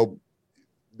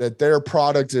 that their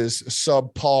product is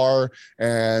subpar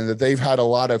and that they've had a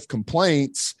lot of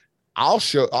complaints, I'll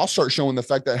start showing the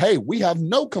fact that, hey, we have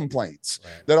no complaints,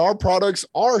 right, that our products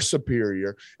are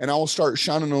superior. And I will start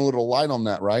shining a little light on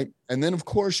that. Right. And then of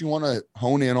course you want to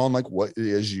hone in on like what it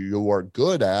is you are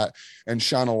good at and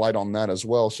shine a light on that as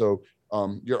well. So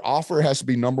your offer has to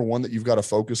be number one that you've got to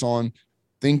focus on.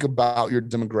 think about your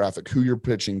demographic, who you're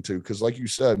pitching to. Because like you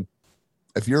said,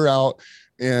 if you're out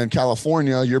in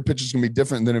California, your pitch is going to be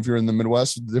different than if you're in the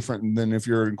Midwest, different than if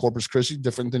you're in Corpus Christi,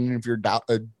 different than if you're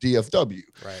a DFW.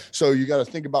 Right. So you got to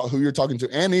think about who you're talking to.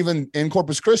 And even in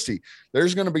Corpus Christi,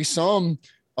 there's going to be some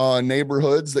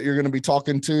neighborhoods that you're going to be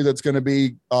talking to that's going to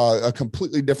be a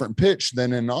completely different pitch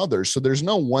than in others. So there's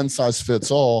no one size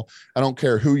fits all. I don't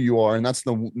care who you are. And that's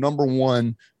the number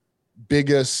one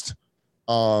biggest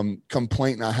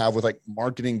complaint I have with like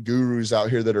marketing gurus out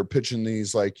here that are pitching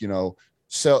these, like,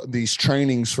 sell these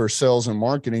trainings for sales and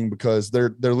marketing, because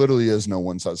there literally is no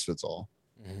one size fits all.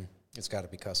 Mm-hmm. It's got to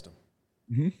be custom.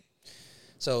 Mm-hmm.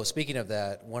 So speaking of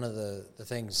that, one of the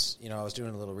things, I was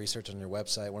doing a little research on your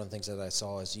website. One of the things that I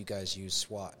saw is you guys use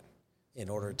SWOT in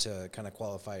order to kind of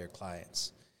qualify your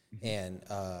clients. Mm-hmm.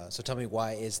 And so tell me,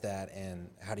 why is that, and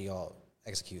how do y'all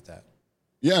execute that?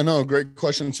 Yeah, no, great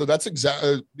question. So that's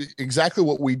exactly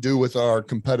what we do with our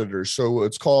competitors. So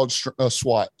it's called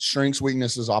SWOT, strengths,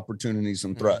 weaknesses, opportunities,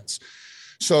 and threats.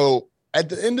 Mm-hmm. So at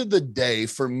the end of the day,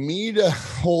 for me to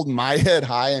hold my head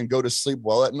high and go to sleep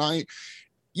well at night,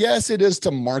 yes, it is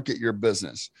to market your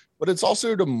business, but it's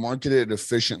also to market it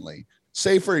efficiently.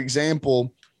 Say, for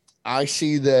example, I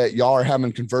see that y'all are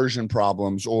having conversion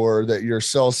problems, or that your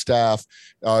sales staff,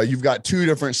 you've got two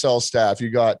different sales staff.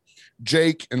 You got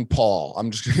Jake and Paul. I'm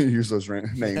just going to use those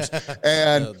names.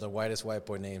 And the whitest white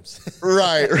boy names.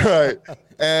 Right.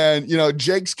 And,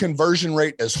 Jake's conversion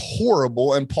rate is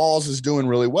horrible and Paul's is doing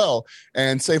really well.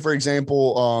 And say, for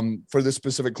example, for this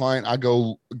specific client, I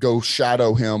go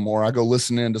shadow him, or I go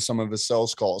listen into some of his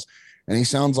sales calls, and he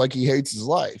sounds like he hates his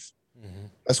life.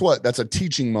 Mm-hmm. That's a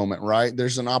teaching moment, right?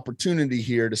 There's an opportunity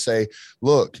here to say,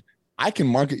 look, I can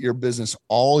market your business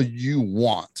all you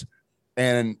want.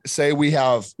 And say we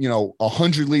have,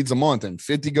 100 leads a month, and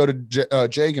 50 go to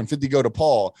Jake and 50 go to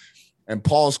Paul, and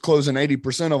Paul's closing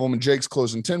 80% of them and Jake's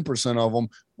closing 10% of them.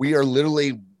 We are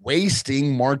literally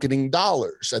wasting marketing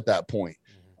dollars at that point.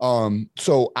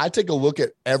 So I take a look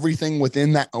at everything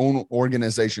within that own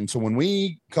organization. So when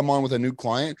we come on with a new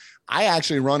client, I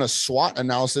actually run a SWOT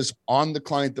analysis on the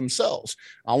client themselves.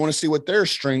 I want to see what their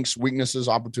strengths, weaknesses,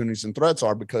 opportunities, and threats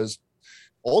are, because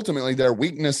ultimately their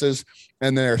weaknesses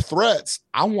and their threats,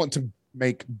 I want to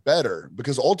make better,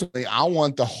 because ultimately I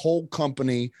want the whole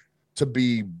company to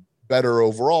be better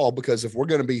overall. Because if we're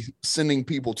going to be sending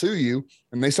people to you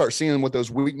and they start seeing what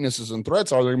those weaknesses and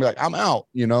threats are, they're gonna be like, I'm out,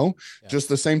 Just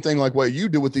the same thing like what you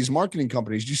do with these marketing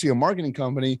companies. You see a marketing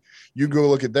company, you go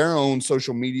look at their own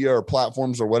social media or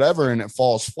platforms or whatever, and it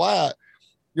falls flat.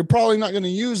 You're probably not going to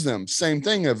use them. Same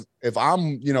thing if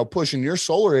I'm, pushing your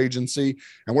solar agency,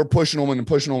 and we're pushing them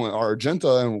our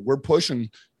agenda, and we're pushing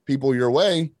people your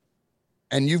way,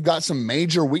 and you've got some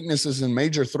major weaknesses and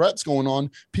major threats going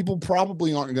on, people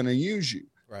probably aren't going to use you.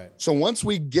 Right. So once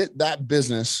we get that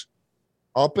business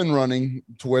up and running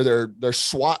to where their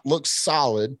SWOT looks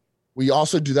solid, we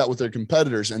also do that with their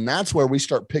competitors. And that's where we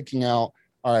start picking out,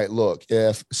 all right, look,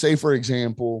 if, say, for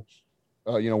example,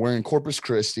 we're in Corpus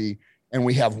Christi, and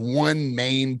we have one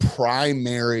main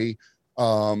primary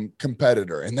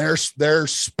competitor, and they're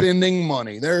spending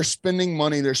money.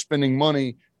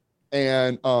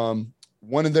 And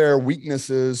one of their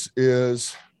weaknesses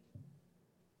is,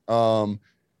 I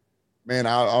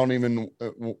don't even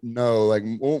know. Like,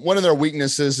 one of their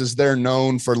weaknesses is they're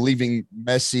known for leaving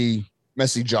messy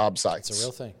job sites. It's a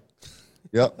real thing.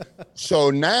 Yep. So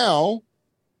now,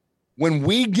 when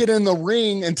we get in the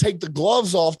ring and take the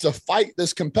gloves off to fight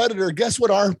this competitor, guess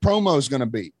what our promo is going to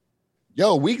be?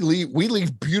 Yo, we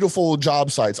leave beautiful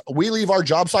job sites. We leave our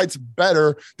job sites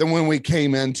better than when we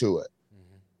came into it.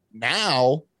 Mm-hmm.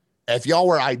 Now, if y'all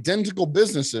were identical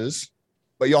businesses,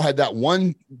 but y'all had that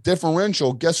one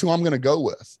differential, guess who I'm going to go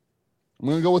with? I'm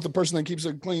going to go with the person that keeps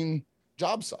a clean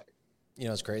job site.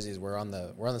 What's crazy is we're on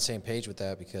the same page with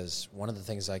that, because one of the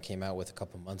things I came out with a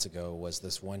couple months ago was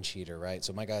this one sheeter, right?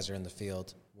 So my guys are in the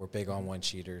field. We're big on one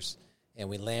sheeters, and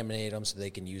we laminate them so they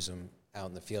can use them out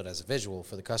in the field as a visual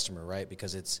for the customer, right?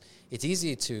 Because it's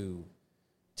easy to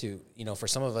for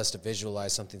some of us to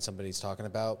visualize something somebody's talking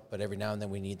about, but every now and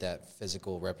then we need that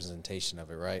physical representation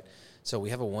of it, right? So we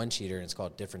have a one sheeter, and it's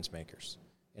called Difference Makers,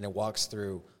 and it walks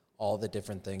through all the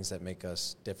different things that make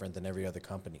us different than every other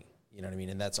company. You know what I mean?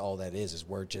 And that's all that is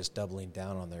we're just doubling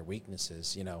down on their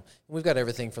weaknesses, And we've got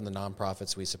everything from the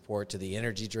nonprofits we support to the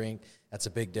energy drink. That's a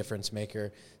big difference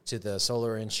maker, to the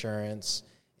solar insurance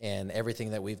and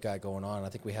everything that we've got going on. I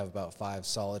think we have about 5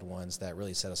 solid ones that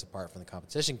really set us apart from the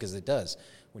competition, because it does.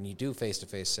 When you do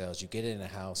face-to-face sales, you get in a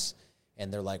house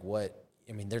and they're like, what?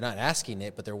 I mean, they're not asking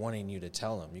it, but they're wanting you to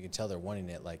tell them. You can tell they're wanting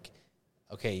it, like,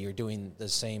 okay, you're doing the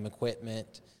same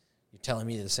equipment. you're telling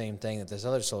me the same thing that this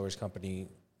other solar company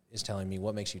is telling me.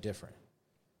 What makes you different?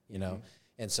 You know? Mm-hmm.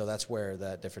 And so that's where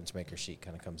that difference maker sheet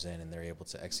kind of comes in, and they're able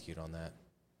to execute on that.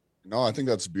 No, I think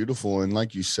that's beautiful. And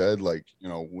like you said, like,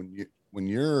 when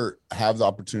you're have the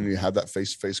opportunity to have that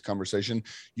face-to-face conversation,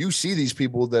 you see these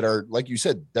people that are, like you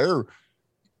said,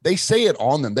 they say it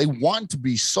on them. They want to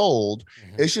be sold.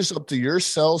 Mm-hmm. It's just up to your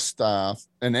sales staff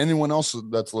and anyone else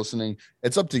that's listening.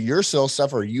 It's up to your sales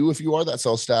staff, or you, if you are that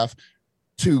sales staff,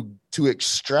 to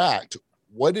extract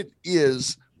what it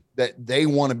is that they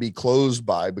want to be closed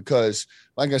by. Because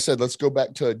like I said, let's go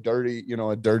back to a dirty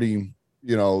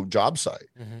job site.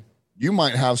 Mm-hmm. You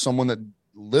might have someone that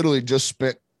literally just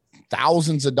spent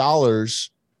thousands of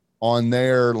dollars on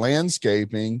their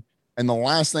landscaping, and the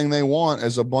last thing they want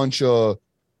is a bunch of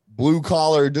blue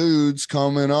collar dudes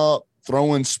coming up,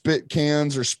 throwing spit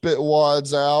cans or spit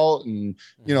wads out, and,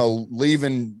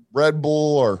 leaving Red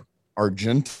Bull or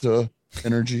Argenta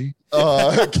energy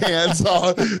cans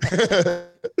on,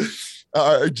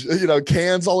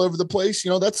 cans all over the place.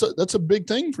 That's a big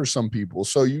thing for some people.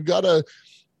 So you got to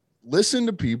listen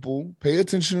to people, pay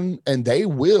attention, and they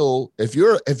will, if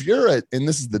you're and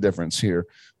this is the difference here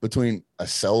between a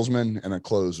salesman and a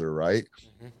closer, right?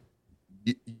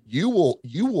 Mm-hmm. You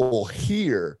will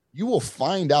hear, you will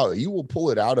find out, you will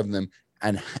pull it out of them,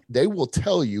 and they will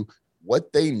tell you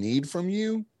what they need from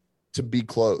you to be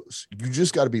closed. You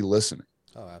just got to be listening.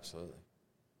 Oh, absolutely.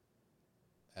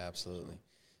 Absolutely.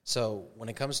 So when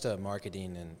it comes to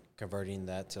marketing and converting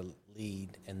that to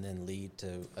lead and then lead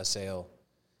to a sale,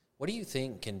 what do you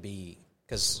think can be,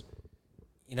 because,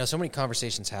 so many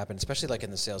conversations happen, especially like in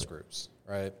the sales groups,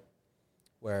 right,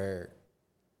 where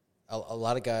a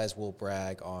lot of guys will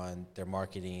brag on their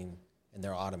marketing and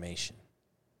their automation,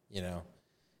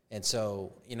 and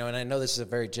so, and I know this is a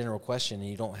very general question and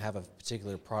you don't have a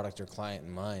particular product or client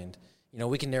in mind,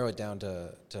 we can narrow it down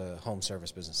to home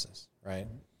service businesses, right?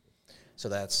 So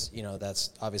that's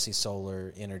obviously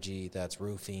solar, energy, that's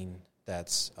roofing,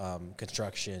 that's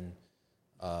construction,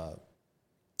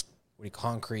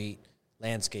 concrete,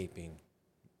 landscaping,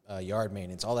 yard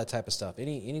maintenance, all that type of stuff.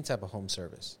 Any type of home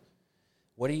service.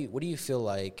 What do you feel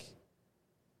like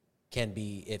can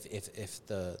be, if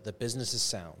the business is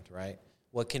sound, right?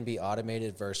 What can be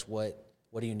automated versus what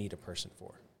do you need a person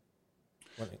for?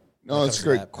 No, that's a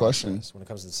great question. When it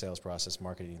comes to the sales process,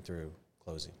 marketing through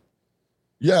closing.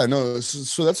 Yeah, no,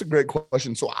 so that's a great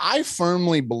question. So I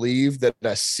firmly believe that a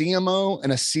CMO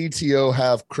and a CTO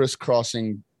have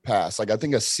crisscrossing paths. Like, I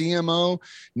think a CMO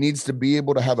needs to be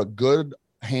able to have a good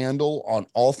handle on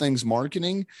all things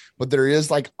marketing, but there is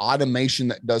like automation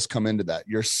that does come into that.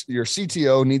 Your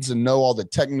CTO needs to know all the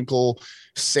technical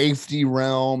safety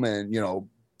realm and,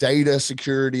 data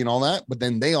security and all that, but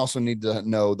then they also need to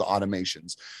know the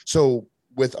automations. So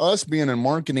with us being in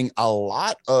marketing, a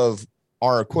lot of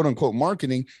our quote unquote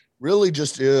marketing really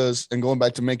just is, and going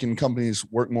back to making companies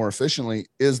work more efficiently,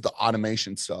 is the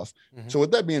automation stuff. Mm-hmm. So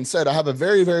with that being said, I have a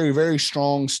very, very, very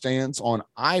strong stance on,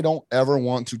 I don't ever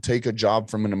want to take a job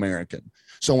from an American.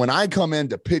 So when I come in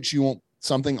to pitch you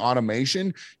something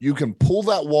automation, you can pull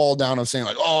that wall down of saying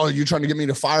like, oh, you're trying to get me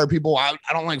to fire people. I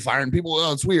don't like firing people.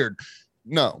 Oh, it's weird.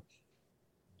 No.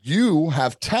 You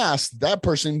have tasks that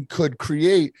person could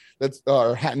create that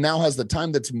now has the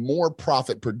time that's more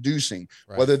profit producing,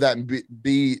 right. Whether that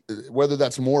be whether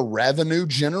that's more revenue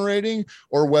generating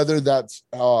or whether that's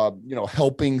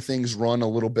helping things run a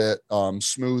little bit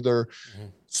smoother, mm-hmm.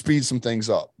 Speed some things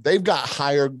up. They've got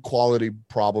higher quality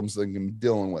problems they can be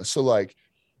dealing with. So, like,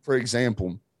 for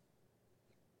example,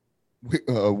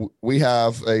 we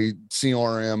have a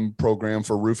CRM program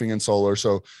for roofing and solar.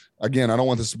 So again, I don't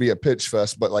want this to be a pitch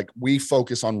fest, but like, we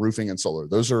focus on roofing and solar.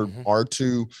 Those are mm-hmm. our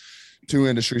two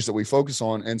industries that we focus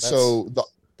on. And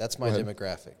that's my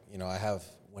demographic. I have,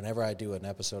 whenever I do an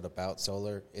episode about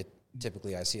solar,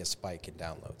 typically I see a spike in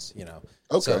downloads,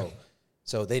 Okay.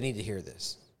 So they need to hear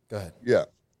this. Go ahead. Yeah.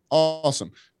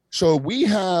 Awesome. So we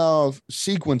have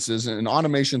sequences and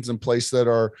automations in place that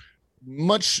are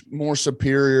much more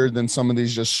superior than some of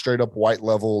these just straight up white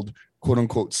leveled quote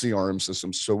unquote CRM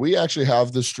systems. So we actually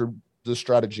have the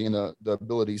strategy and the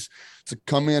abilities to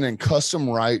come in and custom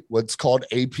write what's called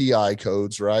API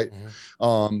codes, right?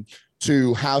 Mm-hmm.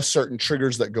 To have certain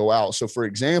triggers that go out. So for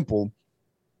example,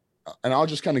 and I'll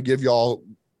just kind of give y'all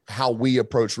how we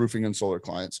approach roofing and solar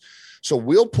clients. So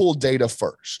we'll pull data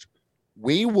first.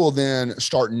 We will then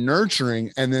start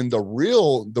nurturing, and then the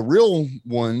real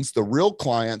ones, the real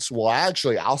clients will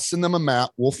I'll send them a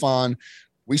map.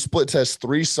 We split test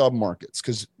 3 sub-markets.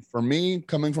 Cause for me,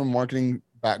 coming from a marketing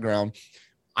background,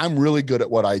 I'm really good at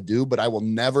what I do, but I will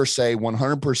never say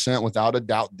 100% without a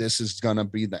doubt this is going to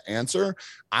be the answer.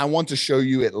 I want to show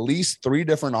you at least 3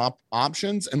 different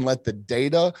options and let the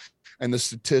data and the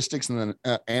statistics and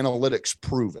the analytics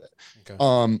prove it.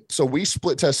 Okay. So we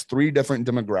split test 3 different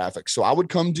demographics. So I would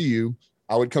come to you,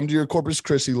 I would come to your Corpus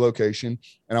Christi location,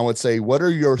 and I would say, what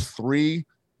are your 3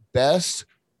 best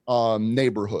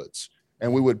neighborhoods?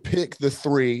 And we would pick the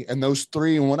 3, and those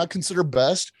 3, and what I consider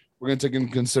best, we're going to take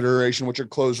into consideration what your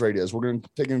close rate is. We're going to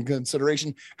take into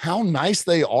consideration how nice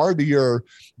they are to your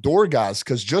door guys.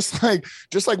 Because just like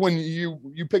when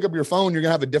you pick up your phone, you're going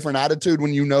to have a different attitude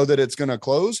when you know that it's going to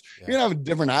close. Yeah. You're going to have a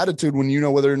different attitude when you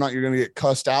know whether or not you're going to get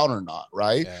cussed out or not,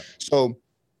 right? Yeah. So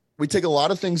we take a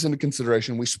lot of things into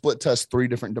consideration. We split test 3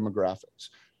 different demographics.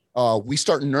 We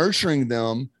start nurturing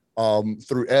them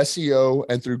through SEO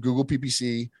and through Google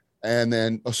PPC and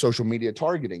then social media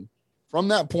targeting. From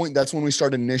that point, that's when we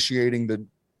start initiating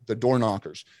the door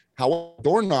knockers. How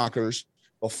door knockers,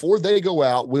 before they go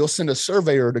out, we'll send a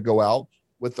surveyor to go out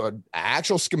with an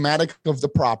actual schematic of the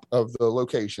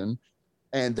location,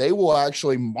 and they will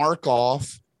actually mark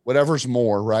off whatever's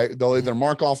more, right? They'll either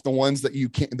mark off the ones that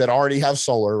that already have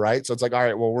solar, right? So it's like, all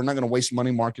right, well, we're not going to waste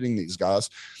money marketing these guys.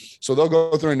 So they'll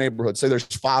go through a neighborhood. Say there's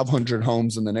 500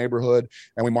 homes in the neighborhood,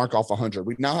 and we mark off 100.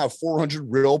 We now have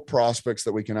 400 real prospects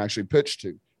that we can actually pitch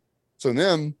to. So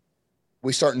then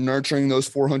we start nurturing those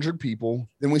 400 people.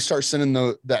 Then we start sending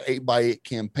that 8x8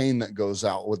 campaign that goes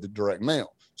out with the direct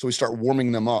mail. So we start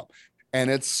warming them up, and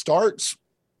it starts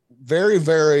very,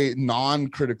 very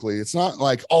non-critically. It's not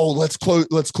like, oh, let's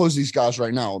close these guys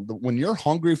right now. When you're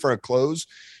hungry for a close,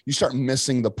 you start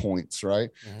missing the points, right?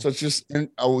 Mm-hmm. So it's just,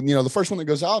 the first one that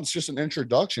goes out, it's just an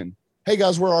introduction. Hey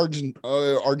guys, we're Argento.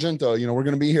 We're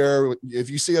going to be here. If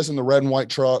you see us in the blue and white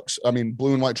trucks,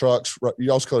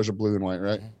 y'all's colors are blue and white,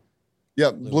 right? Mm-hmm.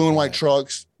 Yeah, blue and white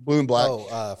trucks, blue and black.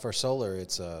 Oh, for solar,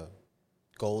 it's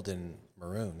gold and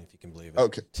maroon, if you can believe it.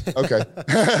 Okay.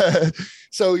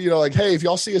 So, hey, if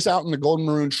y'all see us out in the golden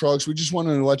maroon trucks, we just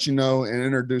wanted to let you know and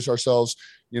introduce ourselves.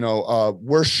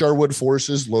 We're Sherwood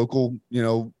Forces local,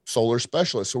 solar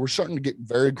specialists. So we're starting to get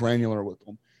very granular with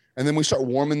them. And then we start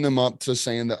warming them up to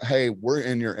saying that, hey, we're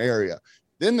in your area.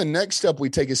 Then the next step we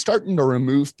take is starting to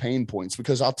remove pain points,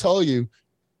 because I'll tell you,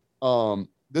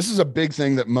 this is a big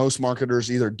thing that most marketers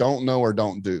either don't know or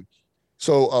don't do.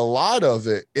 So a lot of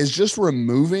it is just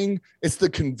it's the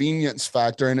convenience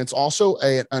factor, and it's also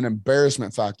an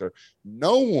embarrassment factor.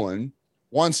 No one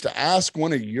wants to ask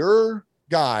one of your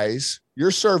guys,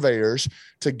 your surveyors,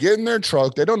 to get in their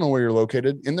truck. They don't know where you're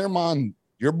located. In their mind,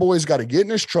 your boy's got to get in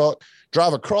his truck,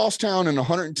 drive across town in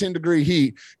 110-degree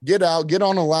heat, get out, get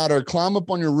on a ladder, climb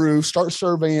up on your roof, start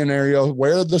surveying an area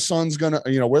where the sun's going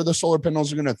to, where the solar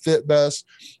panels are going to fit best,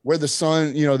 where the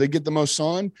sun, they get the most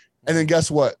sun. And then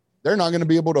guess what? They're not going to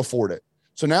be able to afford it.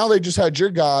 So now they just had your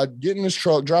guy get in his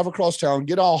truck, drive across town,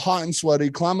 get all hot and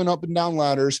sweaty, climbing up and down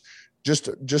ladders just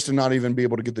to not even be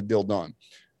able to get the deal done.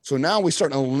 So now we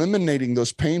start eliminating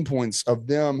those pain points of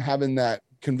them having that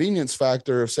convenience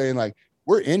factor of saying, like,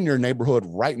 we're in your neighborhood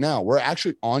right now. We're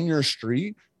actually on your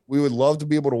street. We would love to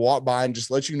be able to walk by and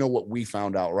just let you know what we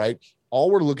found out, right?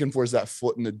 All we're looking for is that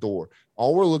foot in the door.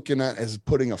 All we're looking at is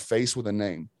putting a face with a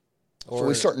name. So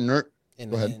we start in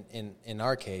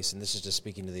our case, and this is just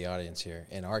speaking to the audience here,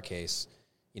 in our case,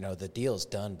 the deal's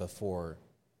done before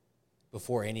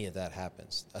any of that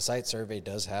happens. A site survey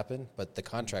does happen, but the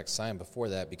contract's signed before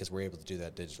that because we're able to do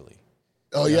that digitally.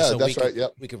 Oh, yeah, so that's right.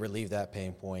 Yep. We could relieve that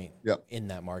pain point in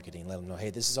that marketing. Let them know, hey,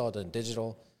 this is all done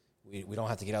digital. We don't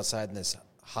have to get outside in this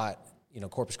hot,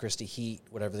 Corpus Christi heat,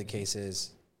 whatever the case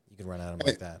is. You can run at them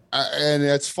like that. And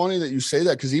it's funny that you say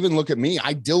that, because even look at me.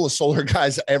 I deal with solar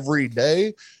guys every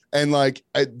day. And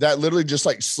that literally just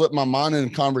slipped my mind in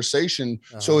conversation.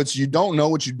 Uh-huh. So it's, you don't know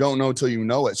what you don't know till you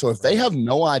know it. So if they have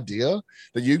no idea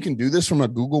that you can do this from a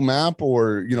Google map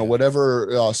or,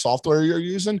 whatever software you're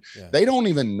using, they don't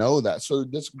even know that. So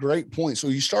that's a great point. So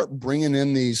you start bringing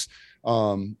in these,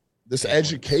 this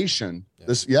education,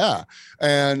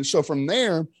 And so from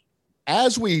there,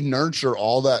 as we nurture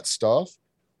all that stuff,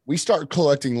 we start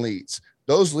collecting leads.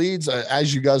 Those leads,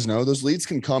 as you guys know, those leads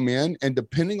can come in, and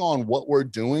depending on what we're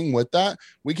doing with that,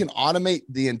 we can automate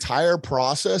the entire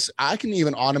process. I can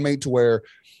even automate to where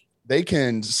they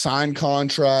can sign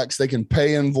contracts, they can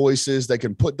pay invoices, they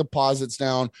can put deposits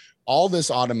down, all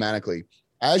this automatically.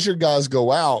 As your guys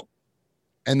go out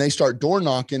and they start door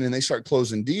knocking and they start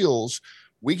closing deals,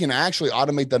 we can actually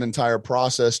automate that entire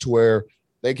process to where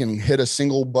They can hit a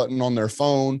single button on their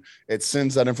phone. It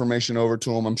sends that information over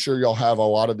to them. I'm sure y'all have a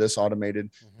lot of this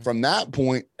automated. From that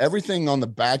point, everything on the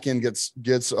back end gets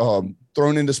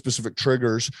thrown into specific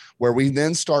triggers where we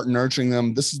then start nurturing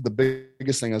them. This is the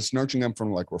biggest thing, is nurturing them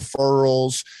from like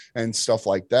referrals and stuff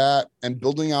like that, and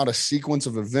building out a sequence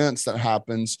of events that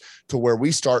happens to where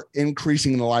we start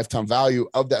increasing the lifetime value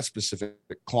of that specific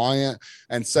client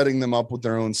and setting them up with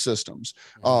their own systems.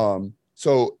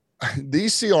 So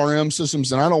these CRM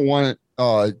systems, and I don't want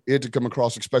it to come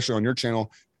across, especially on your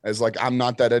channel, as like I'm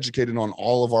not that educated on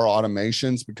all of our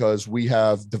automations, because we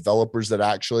have developers that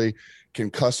actually can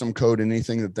custom code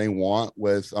anything that they want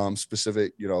with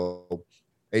specific,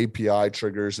 API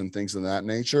triggers and things of that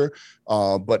nature.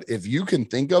 But if you can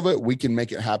think of it, we can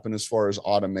make it happen as far as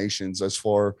automations, as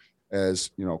far as,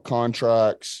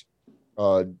 contracts,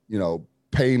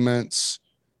 payments,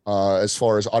 as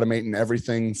far as automating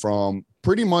everything from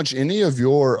pretty much any of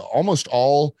almost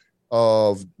all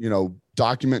of,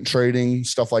 document trading,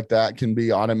 stuff like that can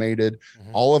be automated.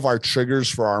 All of our triggers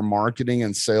for our marketing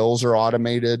and sales are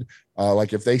automated.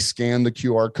 Like if they scan the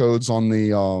QR codes on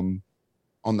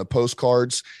the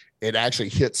postcards, it actually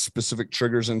hits specific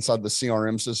triggers inside the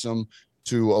CRM system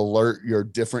to alert your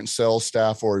different sales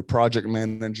staff or project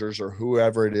managers or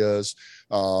whoever it is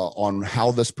on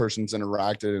how this person's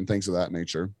interacted and things of that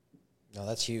nature. No,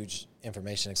 that's huge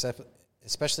information,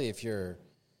 especially if you're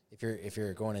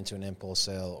going into an impulse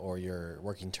sale or you're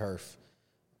working turf.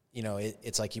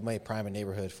 It's like you might prime a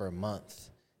neighborhood for a month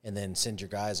and then send your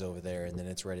guys over there, and then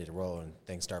it's ready to roll and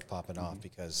things start popping off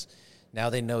because now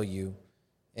they know you,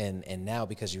 and now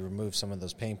because you remove some of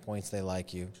those pain points, they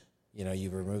like you.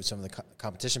 You've removed some of the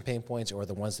competition pain points or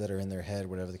the ones that are in their head,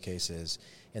 whatever the case is,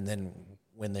 and then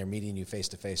when they're meeting you face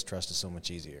to face, trust is so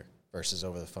much easier versus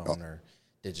over the phone or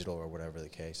digital or whatever the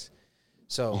case.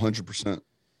 So 100%.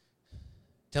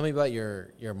 Tell me about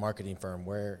your marketing firm.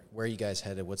 Where are you guys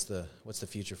headed? What's the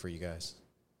future for you guys?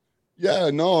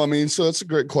 Yeah, no, I mean, so that's a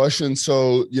great question.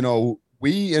 So,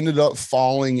 we ended up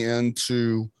falling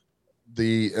into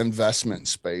the investment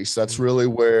space. That's really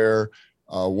where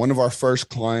one of our first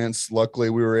clients, luckily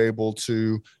we were able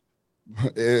to,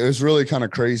 it was really kind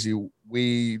of crazy.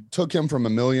 We took him from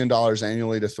 $1 million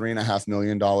annually to $3.5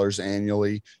 million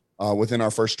annually within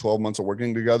our first 12 months of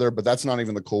working together. But that's not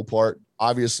even the cool part.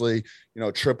 Obviously,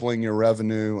 tripling your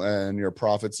revenue and your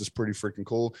profits is pretty freaking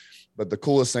cool. But the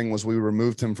coolest thing was we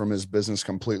removed him from his business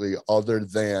completely, other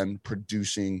than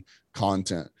producing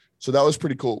content. So that was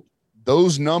pretty cool.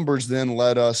 Those numbers then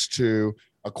led us to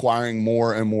acquiring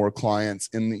more and more clients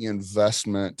in the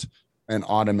investment and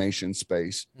automation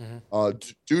space.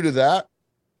 Due to that,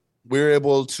 we were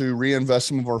able to reinvest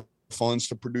some of our funds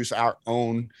to produce our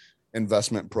own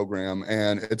investment program.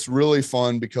 And it's really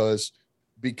fun because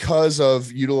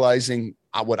of utilizing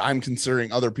what I'm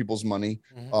considering other people's money,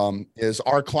 is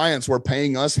our clients were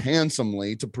paying us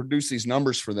handsomely to produce these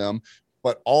numbers for them.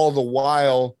 But all the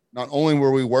while, not only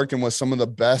were we working with some of the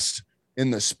best in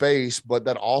the space, but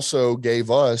that also gave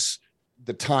us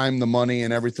the time, the money,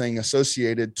 and everything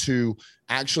associated to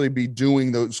actually be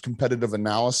doing those competitive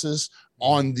analysis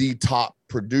on the top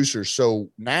producers. So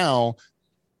now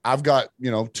I've got,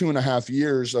 2.5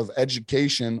 years of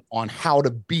education on how to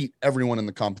beat everyone in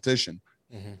the competition.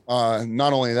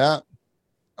 Not only that,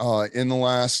 in the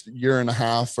last year and a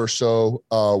half or so,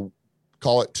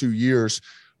 call it 2 years,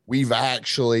 we've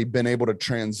actually been able to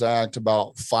transact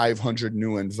about 500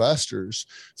 new investors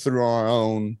through our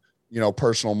own,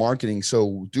 personal marketing.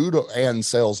 So and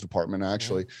sales department,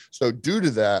 actually. So due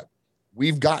to that,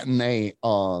 we've gotten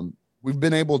we've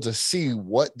been able to see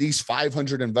what these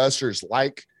 500 investors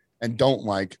like and don't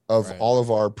like of all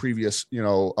of our previous,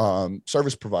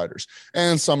 service providers,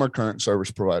 and some are current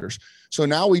service providers. So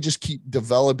now we just keep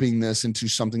developing this into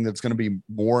something that's going to be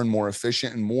more and more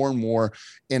efficient and more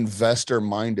investor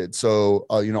minded. So,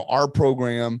 our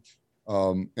program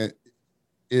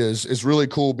is really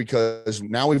cool because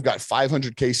now we've got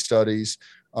 500 case studies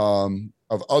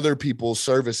of other people's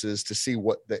services to see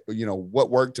what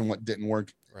worked and what didn't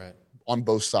work on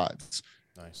both sides.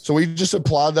 Nice. So we just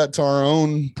applied that to our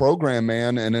own program,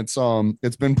 man. And it's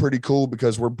been pretty cool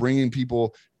because we're bringing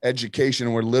people education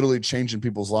and we're literally changing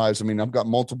people's lives. I mean, I've got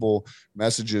multiple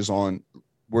messages on,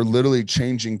 we're literally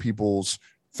changing people's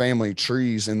family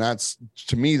trees. And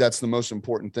to me, that's the most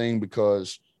important thing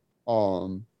because,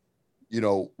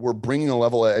 we're bringing a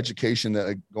level of education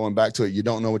that, going back to it, you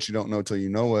don't know what you don't know till you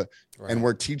know it. And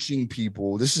we're teaching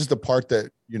people. This is the part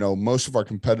that,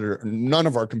 none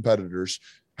of our competitors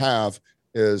have,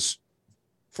 is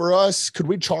for us, could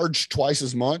we charge twice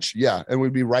as much? Yeah. And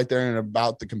we'd be right there in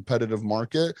about the competitive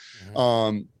market.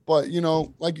 But, you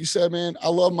know, like you said, man, I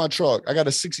love my truck. I got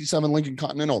a 67 Lincoln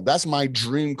Continental. That's my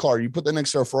dream car. You put that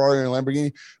next to a Ferrari or a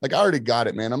Lamborghini. Like, I already got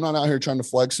it, man. I'm not out here trying to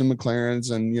flex in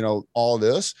McLarens and, you know, all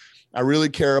this. I really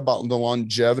care about the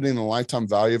longevity and the lifetime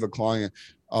value of a client.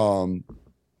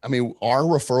 I mean, our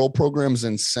referral program is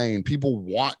insane. People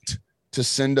want to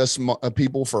send us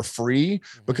people for free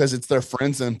because it's their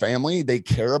friends and family. They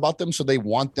care about them. So they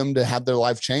want them to have their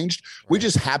life changed. Right. We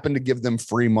just happen to give them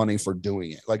free money for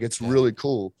doing it. Like, it's really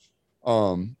cool.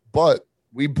 But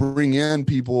we bring in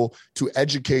people to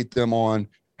educate them on,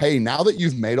 hey, now that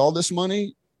you've made all this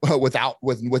money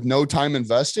with no time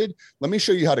invested, let me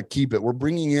show you how to keep it. We're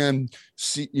bringing in,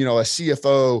 you know, a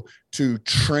CFO to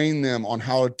train them on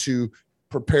how to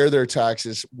prepare their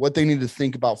taxes, what they need to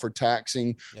think about for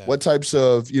taxing, what types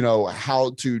of, you know,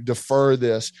 how to defer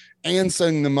this, and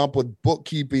setting them up with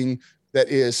bookkeeping that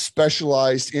is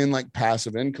specialized in like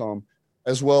passive income,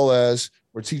 as well as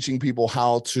we're teaching people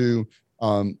how to,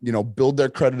 you know, build their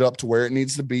credit up to where it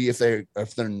needs to be if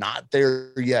they're not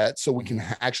there yet. So we can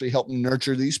actually help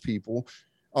nurture these people.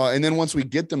 And then once we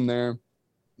get them there,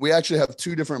 we actually have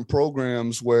 2 different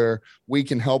programs where we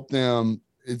can help them.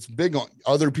 It's big on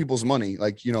other people's money.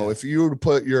 Like, you know, if you were to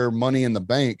put your money in the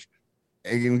bank,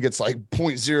 it gets like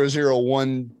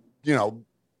 0.001, you know,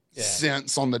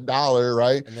 cents on the dollar.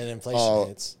 Right. And then inflation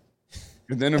hits.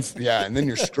 And then, and then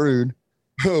you're screwed.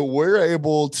 We're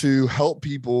able to help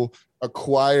people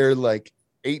acquire like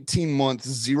 18 month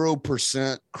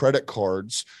 0% credit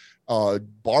cards,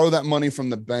 borrow that money from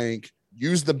the bank,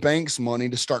 use the bank's money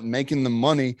to start making the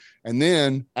money. And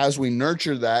then as we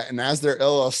nurture that, and as their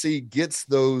LLC gets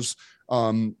those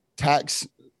tax,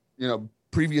 you know,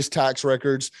 previous tax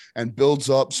records and builds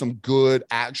up some good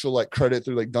actual like credit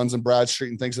through like Duns and Bradstreet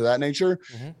and things of that nature,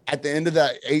 at the end of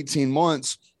that 18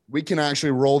 months, we can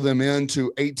actually roll them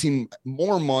into 18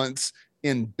 more months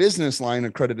in business line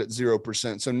of credit at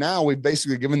 0%. So now we've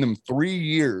basically given them 3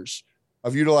 years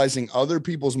of utilizing other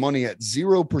people's money at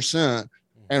 0%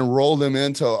 and roll them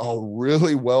into a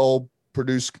really well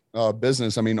produced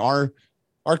business. I mean, our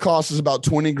cost is about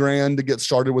 20 grand to get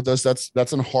started with us.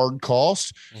 That's a hard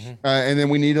cost. And then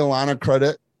we need a line of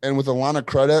credit. And with a line of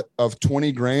credit of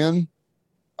 20 grand,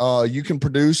 you can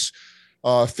produce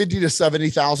 $50,000 to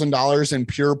 $70,000 in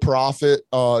pure profit.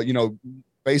 You know,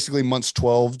 basically months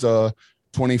 12 to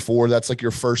 24. That's like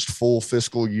your first full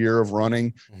fiscal year of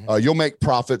running. You'll make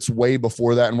profits way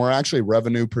before that. And we're actually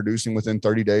revenue producing within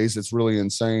 30 days. It's really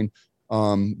insane.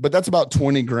 But that's about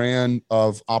 20 grand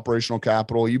of operational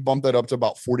capital. You bump that up to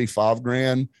about 45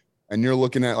 grand and you're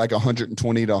looking at like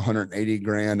 120 to 180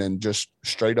 grand and just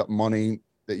straight up money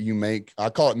that you make. I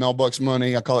call it Melbucks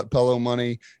money. I call it Pello money,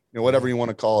 you know, whatever you want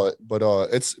to call it. But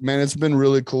it's been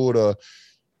really cool to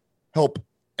help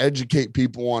educate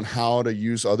people on how to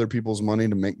use other people's money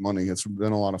to make money. It's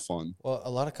been a lot of fun. Well,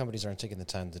 a lot of companies aren't taking the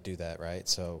time to do that, right?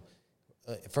 So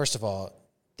first of all,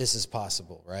 this is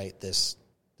possible, right? This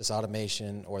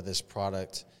automation or this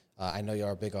product. I know you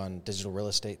are big on digital real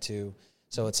estate too.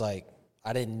 So it's like,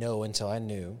 I didn't know until I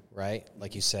knew, right?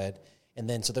 Like you said. And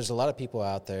then, so there's a lot of people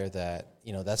out there that,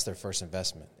 you know, that's their first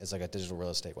investment. It's like a digital real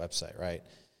estate website, right?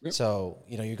 Yep. So,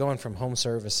 you know, you're going from home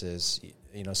services,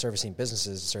 you know, servicing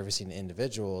businesses, servicing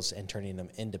individuals and turning them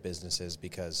into businesses,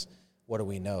 because what do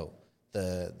we know?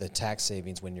 The tax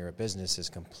savings when you're a business is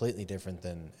completely different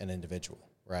than an individual,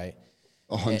 right?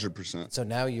 100%. So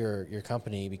now your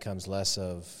company becomes less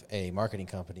of a marketing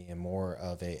company and more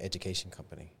of a education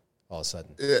company all of a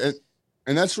sudden.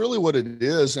 And that's really what it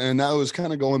is. And that was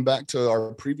kind of going back to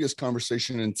our previous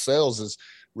conversation in sales is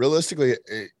realistically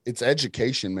it's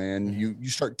education, man. You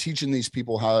start teaching these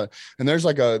people how, and there's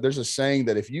a saying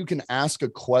that if you can ask a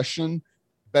question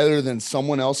better than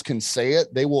someone else can say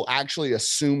it, they will actually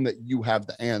assume that you have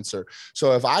the answer.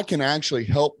 So if I can actually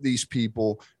help these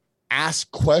people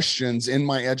ask questions in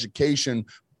my education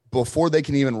before they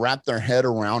can even wrap their head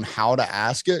around how to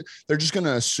ask it, they're just going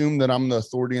to assume that I'm the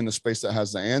authority in the space that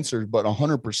has the answers. But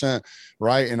 100%,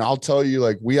 right? And I'll tell you,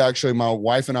 like, my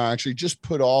wife and I actually just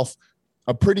put off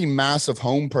a pretty massive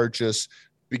home purchase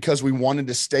because we wanted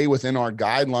to stay within our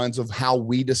guidelines of how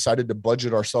we decided to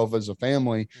budget ourselves as a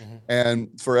family. And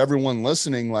for everyone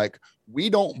listening, like, we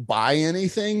don't buy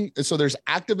anything. So there's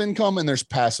active income and there's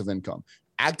passive income.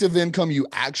 Active income, you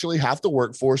actually have to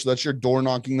work for. So that's your door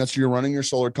knocking. That's your running your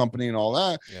solar company and all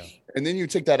that. Yeah. And then you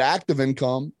take that active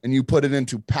income and you put it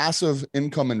into passive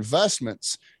income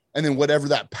investments. And then whatever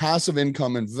that passive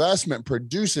income investment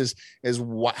produces is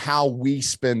how we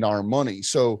spend our money.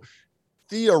 So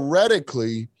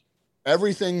theoretically,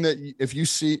 everything that if you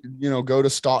see, you know, go to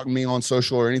stalk me on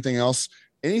social or anything else,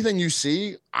 anything you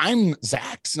see,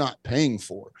 Zack's not paying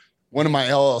for. One of my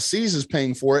LLCs is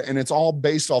paying for it, and it's all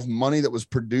based off money that was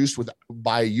produced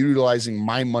by utilizing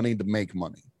my money to make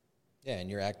money. Yeah, and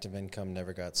your active income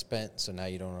never got spent, so now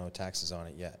you don't owe taxes on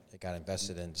it yet. It got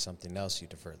invested into something else. You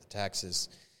defer the taxes,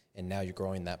 and now you're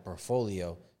growing that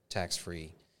portfolio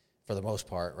tax-free for the most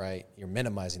part, right? You're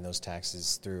minimizing those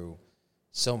taxes through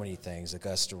so many things,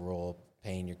 Augusta rule,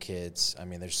 paying your kids. I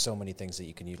mean, there's so many things that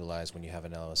you can utilize when you have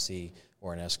an LLC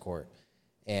or an S corp,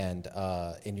 and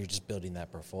you're just building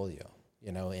that portfolio,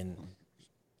 you know. And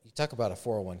you talk about a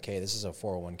 401k. This is a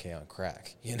 401k on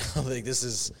crack, you know. Like this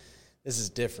is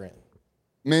different,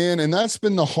 man. And that's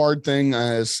been the hard thing.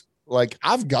 As like,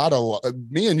 I've got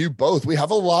me and you both, we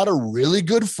have a lot of really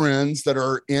good friends that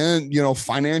are in, you know,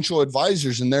 financial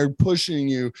advisors, and they're pushing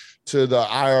you to the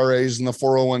IRAs and the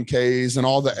 401ks and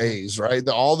all the A's, right?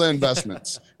 All the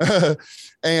investments.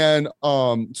 And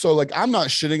so like, I'm not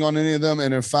shitting on any of them.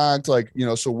 And in fact, like, you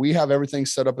know, so we have everything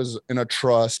set up as in a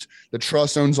trust. The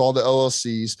trust owns all the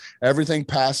LLCs. Everything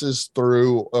passes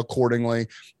through accordingly,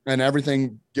 and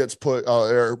everything gets put,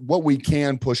 or what we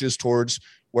can pushes towards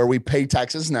where we pay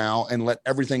taxes now and let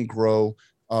everything grow,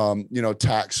 you know,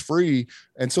 tax free.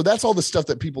 And so that's all the stuff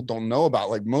that people don't know about.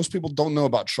 Like most people don't know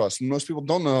about trust. Most people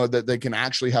don't know that they can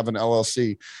actually have an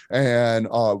LLC and,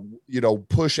 you know,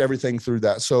 push everything through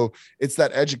that. So it's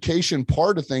that education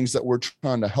part of things that we're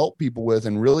trying to help people with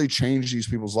and really change these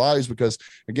people's lives, because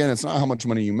again, it's not how much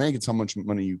money you make, it's how much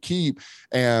money you keep.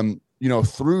 And, you know,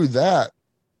 through that,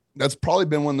 that's probably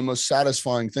been one of the most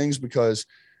satisfying things, because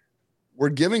we're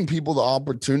giving people the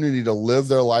opportunity to live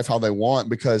their life how they want,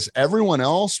 because everyone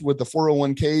else with the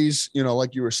 401ks, you know,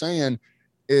 like you were saying,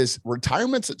 is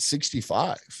retirement's at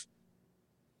 65.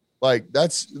 Like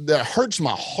that hurts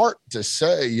my heart to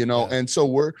say, you know. Yeah. And so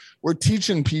we're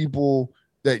teaching people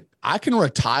that I can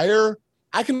retire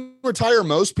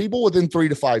most people within 3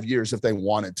 to 5 years if they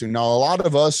wanted to. Now, a lot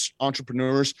of us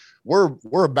entrepreneurs,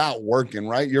 we're about working,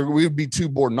 right? We'd be too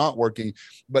bored not working.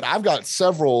 But I've got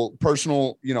several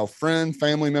personal, you know,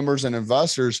 family members and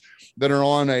investors that are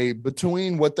on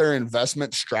between what their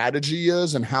investment strategy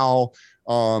is and how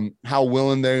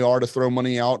willing they are to throw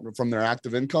money out from their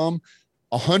active income.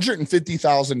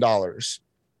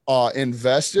 $150,000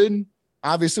 invested,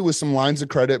 obviously with some lines of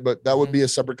credit, but that would be a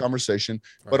separate conversation.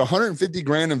 Right. But 150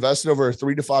 grand invested over a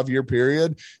 3 to 5 year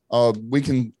period, we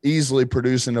can easily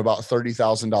produce in about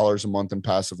 $30,000 a month in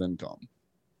passive income.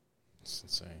 That's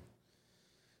insane.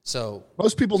 So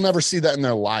most people never see that in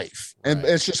their life. And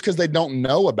it's just because they don't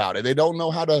know about it. They don't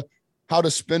know how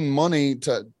to spend money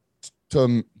to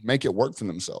make it work for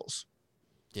themselves.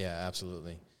 Yeah,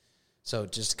 absolutely. So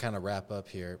just to kind of wrap up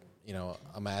here, you know,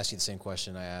 I'm going to ask you the same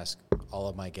question I ask all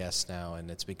of my guests now, and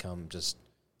it's become just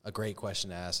a great question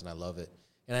to ask, and I love it.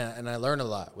 And I learn a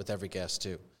lot with every guest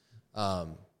too.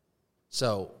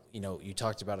 So, you know, you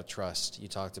talked about a trust. You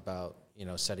talked about, you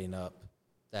know, setting up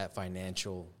that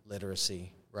financial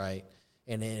literacy, right?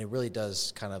 And it really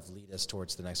does kind of lead us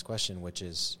towards the next question, which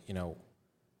is, you know,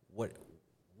 what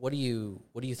do you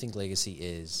think legacy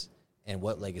is, and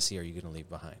what legacy are you going to leave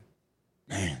behind?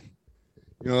 Man.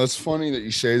 You know, it's funny that you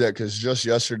say that, because just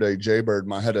yesterday, Jaybird,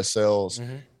 my head of sales,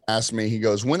 asked me, he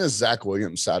goes, when is Zack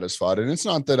Williams satisfied? And it's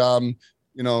not that I'm,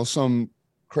 you know, some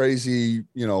crazy,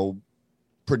 you know,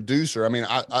 producer. I mean,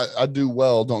 I do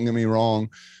well, don't get me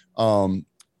wrong.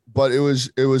 But it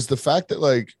was the fact that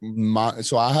like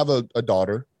so I have a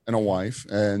daughter and a wife,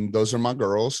 and those are my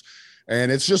girls,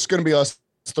 and it's just going to be us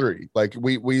three. Like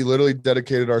we literally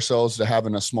dedicated ourselves to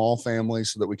having a small family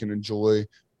so that we can enjoy,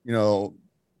 you know,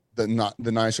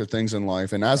 the nicer things in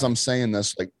life. And as I'm saying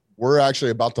this, like we're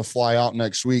actually about to fly out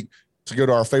next week to go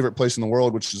to our favorite place in the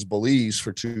world, which is Belize,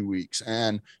 for 2 weeks.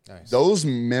 And those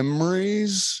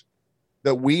memories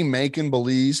that we make in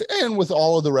Belize, and with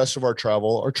all of the rest of our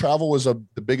travel was the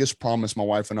biggest promise my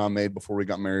wife and I made before we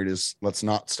got married, is let's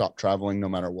not stop traveling no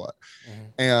matter what.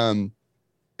 And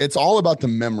it's all about the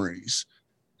memories.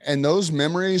 And those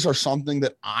memories are something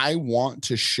that I want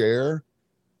to share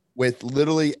with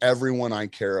literally everyone I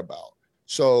care about.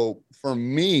 So for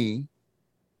me,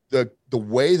 the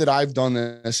way that I've done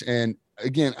this, and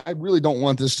again, I really don't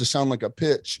want this to sound like a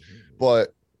pitch,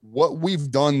 but what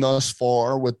we've done thus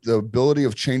far with the ability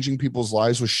of changing people's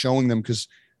lives was showing them, because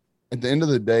at the end of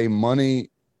the day, money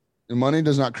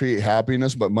does not create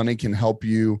happiness, but money can help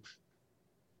you.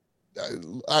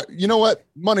 You know what?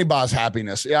 Money buys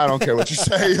happiness. Yeah, I don't care what you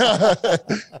say.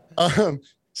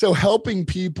 So helping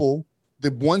people,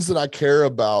 the ones that I care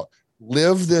about,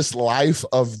 live this life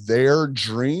of their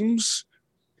dreams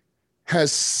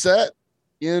has set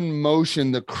in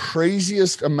motion the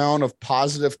craziest amount of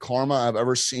positive karma I've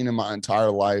ever seen in my entire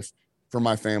life for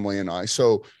my family and I.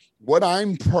 So what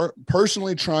I'm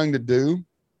personally trying to do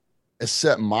is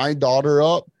set my daughter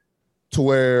up to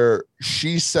where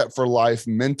she's set for life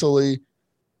mentally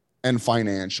and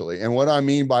financially. And what I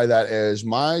mean by that is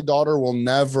my daughter will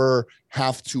never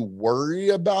have to worry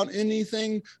about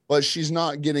anything, but she's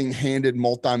not getting handed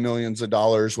multi-millions of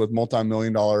dollars with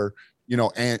multi-million-dollar,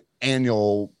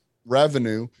 annual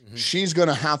revenue. Mm-hmm. She's going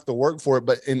to have to work for it.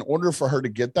 But in order for her to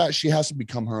get that, she has to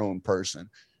become her own person.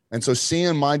 And so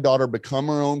seeing my daughter become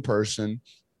her own person,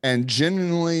 and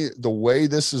genuinely the way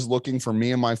this is looking for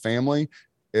me and my family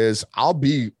is I'll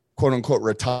be quote unquote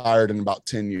retired in about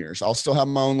 10 years. I'll still have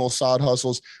my own little side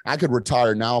hustles. I could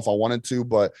retire now if I wanted to,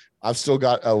 but I've still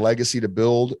got a legacy to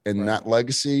build. And that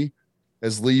legacy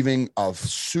is leaving a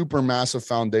super massive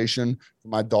foundation for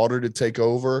my daughter to take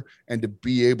over and to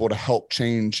be able to help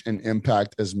change and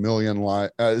impact as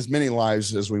many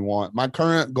lives as we want. My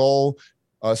current goal,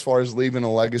 as far as leaving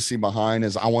a legacy behind,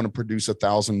 is I want to produce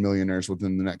 1,000 millionaires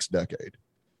within the next decade.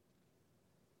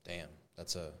 Damn,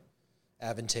 that's a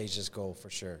advantageous goal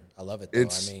for sure. I love it though.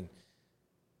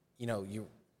 You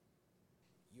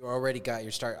already got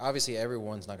your start. Obviously,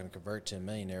 everyone's not going to convert to a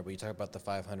millionaire, but you talk about the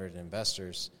 500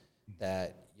 investors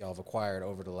that y'all have acquired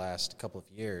over the last couple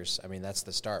of years. I mean, that's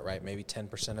the start, right? Maybe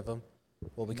 10% of them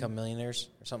will become millionaires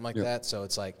or something like that. So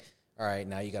it's like, all right,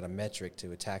 now you got a metric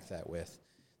to attack that with.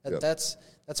 That's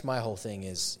my whole thing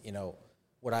is,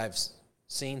 what I've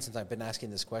seen since I've been asking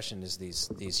this question is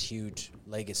these huge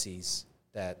legacies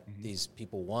that these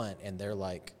people want, and they're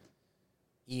like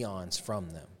eons from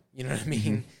them. You know what I mean?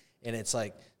 Mm-hmm. And it's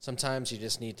like sometimes you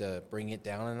just need to bring it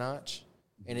down a notch.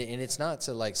 And it's not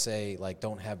to like say like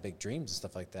don't have big dreams and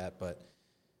stuff like that, but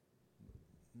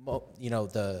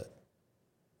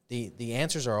the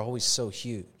answers are always so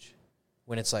huge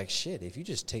when it's like shit. If you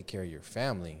just take care of your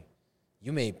family,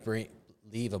 you may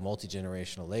leave a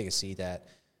multi-generational legacy that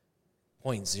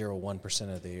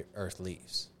 0.01% of the earth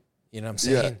leaves. You know what I'm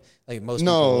saying? Yeah. Like most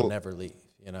people will never leave.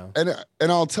 And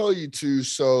I'll tell you too.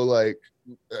 So like.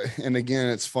 And again,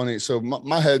 it's funny. So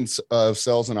my head of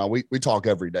sales and we talk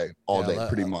every day, all day,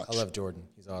 pretty much. I love Jordan.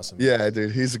 He's awesome. Yeah,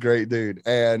 dude. He's a great dude.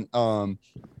 And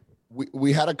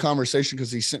we had a conversation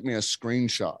because he sent me a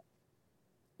screenshot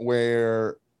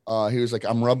where he was like,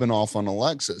 I'm rubbing off on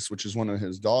Alexis, which is one of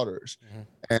his daughters. Mm-hmm.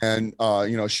 And,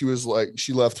 she was like,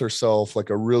 she left herself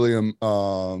like a really,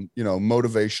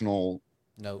 motivational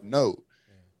note.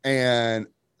 Yeah. And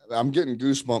I'm getting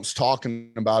goosebumps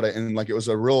talking about it. And like, it was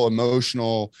a real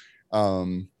emotional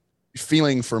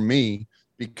feeling for me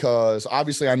because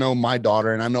obviously I know my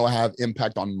daughter and I know I have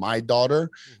impact on my daughter,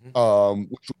 which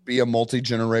would be a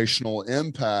multi-generational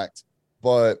impact.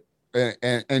 But,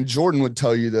 and Jordan would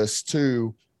tell you this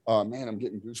too, man, I'm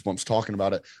getting goosebumps talking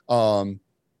about it.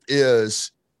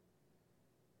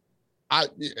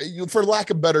 For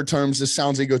lack of better terms, this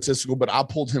sounds egotistical, but I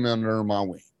pulled him under my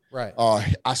wing. Right.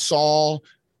 I saw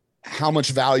how much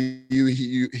value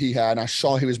he had. And I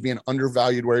saw he was being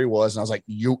undervalued where he was. And I was like,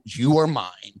 you are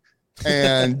mine.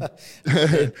 And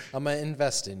I'm going to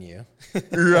invest in you.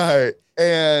 Right.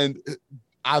 And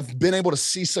I've been able to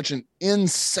see such an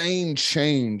insane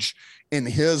change in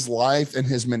his life and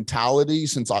his mentality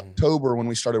since October when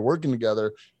we started working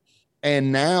together.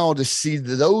 And now to see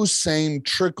those same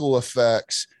trickle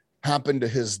effects happen to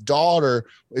his daughter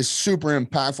is super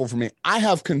impactful for me. I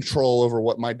have control over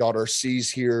what my daughter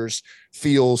sees, hears,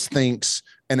 feels, thinks,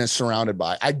 and is surrounded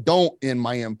by. I don't in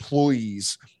my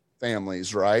employees'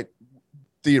 families, right?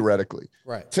 Theoretically.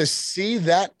 Right. To see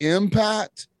that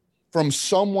impact from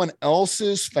someone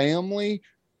else's family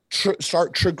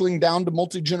start trickling down to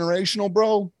multi-generational,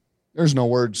 bro, there's no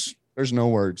words. There's no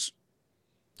words.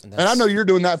 And I know you're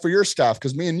doing that for your staff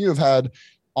because me and you have had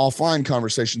offline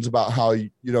conversations about how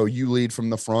you lead from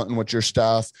the front and what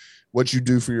you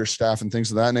do for your staff and things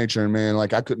of that nature. And man,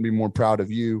 like I couldn't be more proud of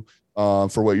you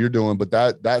for what you're doing. But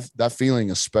that feeling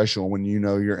is special when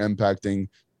you're impacting.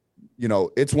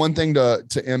 It's one thing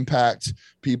to impact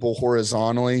people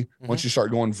horizontally. Once you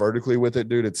start going vertically with it,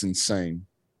 dude, it's insane.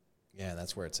 Yeah,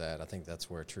 that's where it's at. I think that's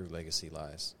where true legacy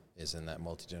lies, is in that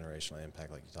multi-generational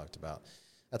impact like you talked about.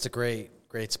 That's a great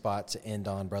spot to end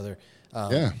on, brother.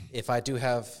 If I do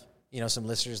have, some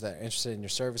listeners that are interested in your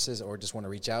services or just want to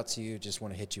reach out to you, just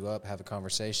want to hit you up, have a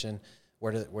conversation,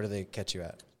 where do they catch you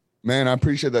at? Man, I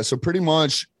appreciate that. So pretty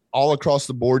much all across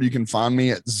the board, you can find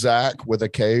me at Zack with a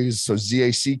K. So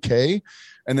ZACK.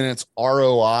 And then it's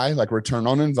ROI, like return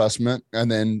on investment.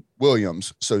 And then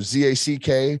Williams. So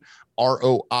ZACK,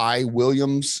 ROI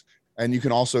Williams. And you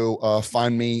can also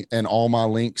find me and all my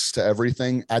links to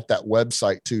everything at that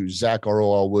website too,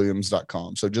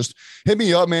 ZackROLWilliams.com. So just hit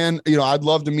me up, man. I'd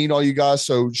love to meet all you guys.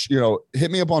 So,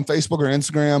 hit me up on Facebook or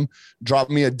Instagram,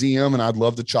 drop me a DM, and I'd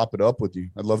love to chop it up with you.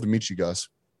 I'd love to meet you guys.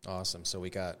 Awesome. So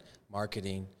we got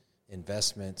marketing,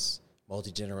 investments,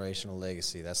 multi-generational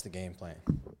legacy. That's the game plan.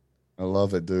 I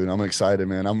love it, dude. I'm excited,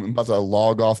 man. I'm about to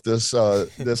log off this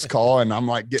call, and I'm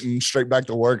like getting straight back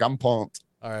to work. I'm pumped.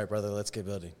 All right, brother. Let's get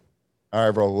building. All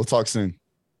right, bro. We'll talk soon.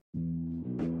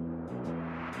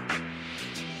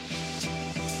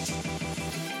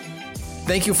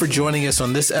 Thank you for joining us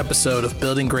on this episode of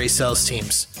Building Great Sales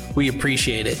Teams. We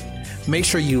appreciate it. Make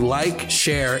sure you like,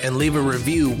 share, and leave a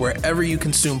review wherever you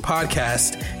consume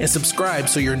podcasts, and subscribe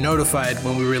so you're notified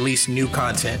when we release new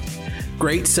content.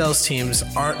 Great sales teams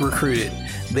aren't recruited.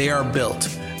 They are built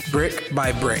brick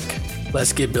by brick.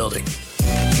 Let's get building.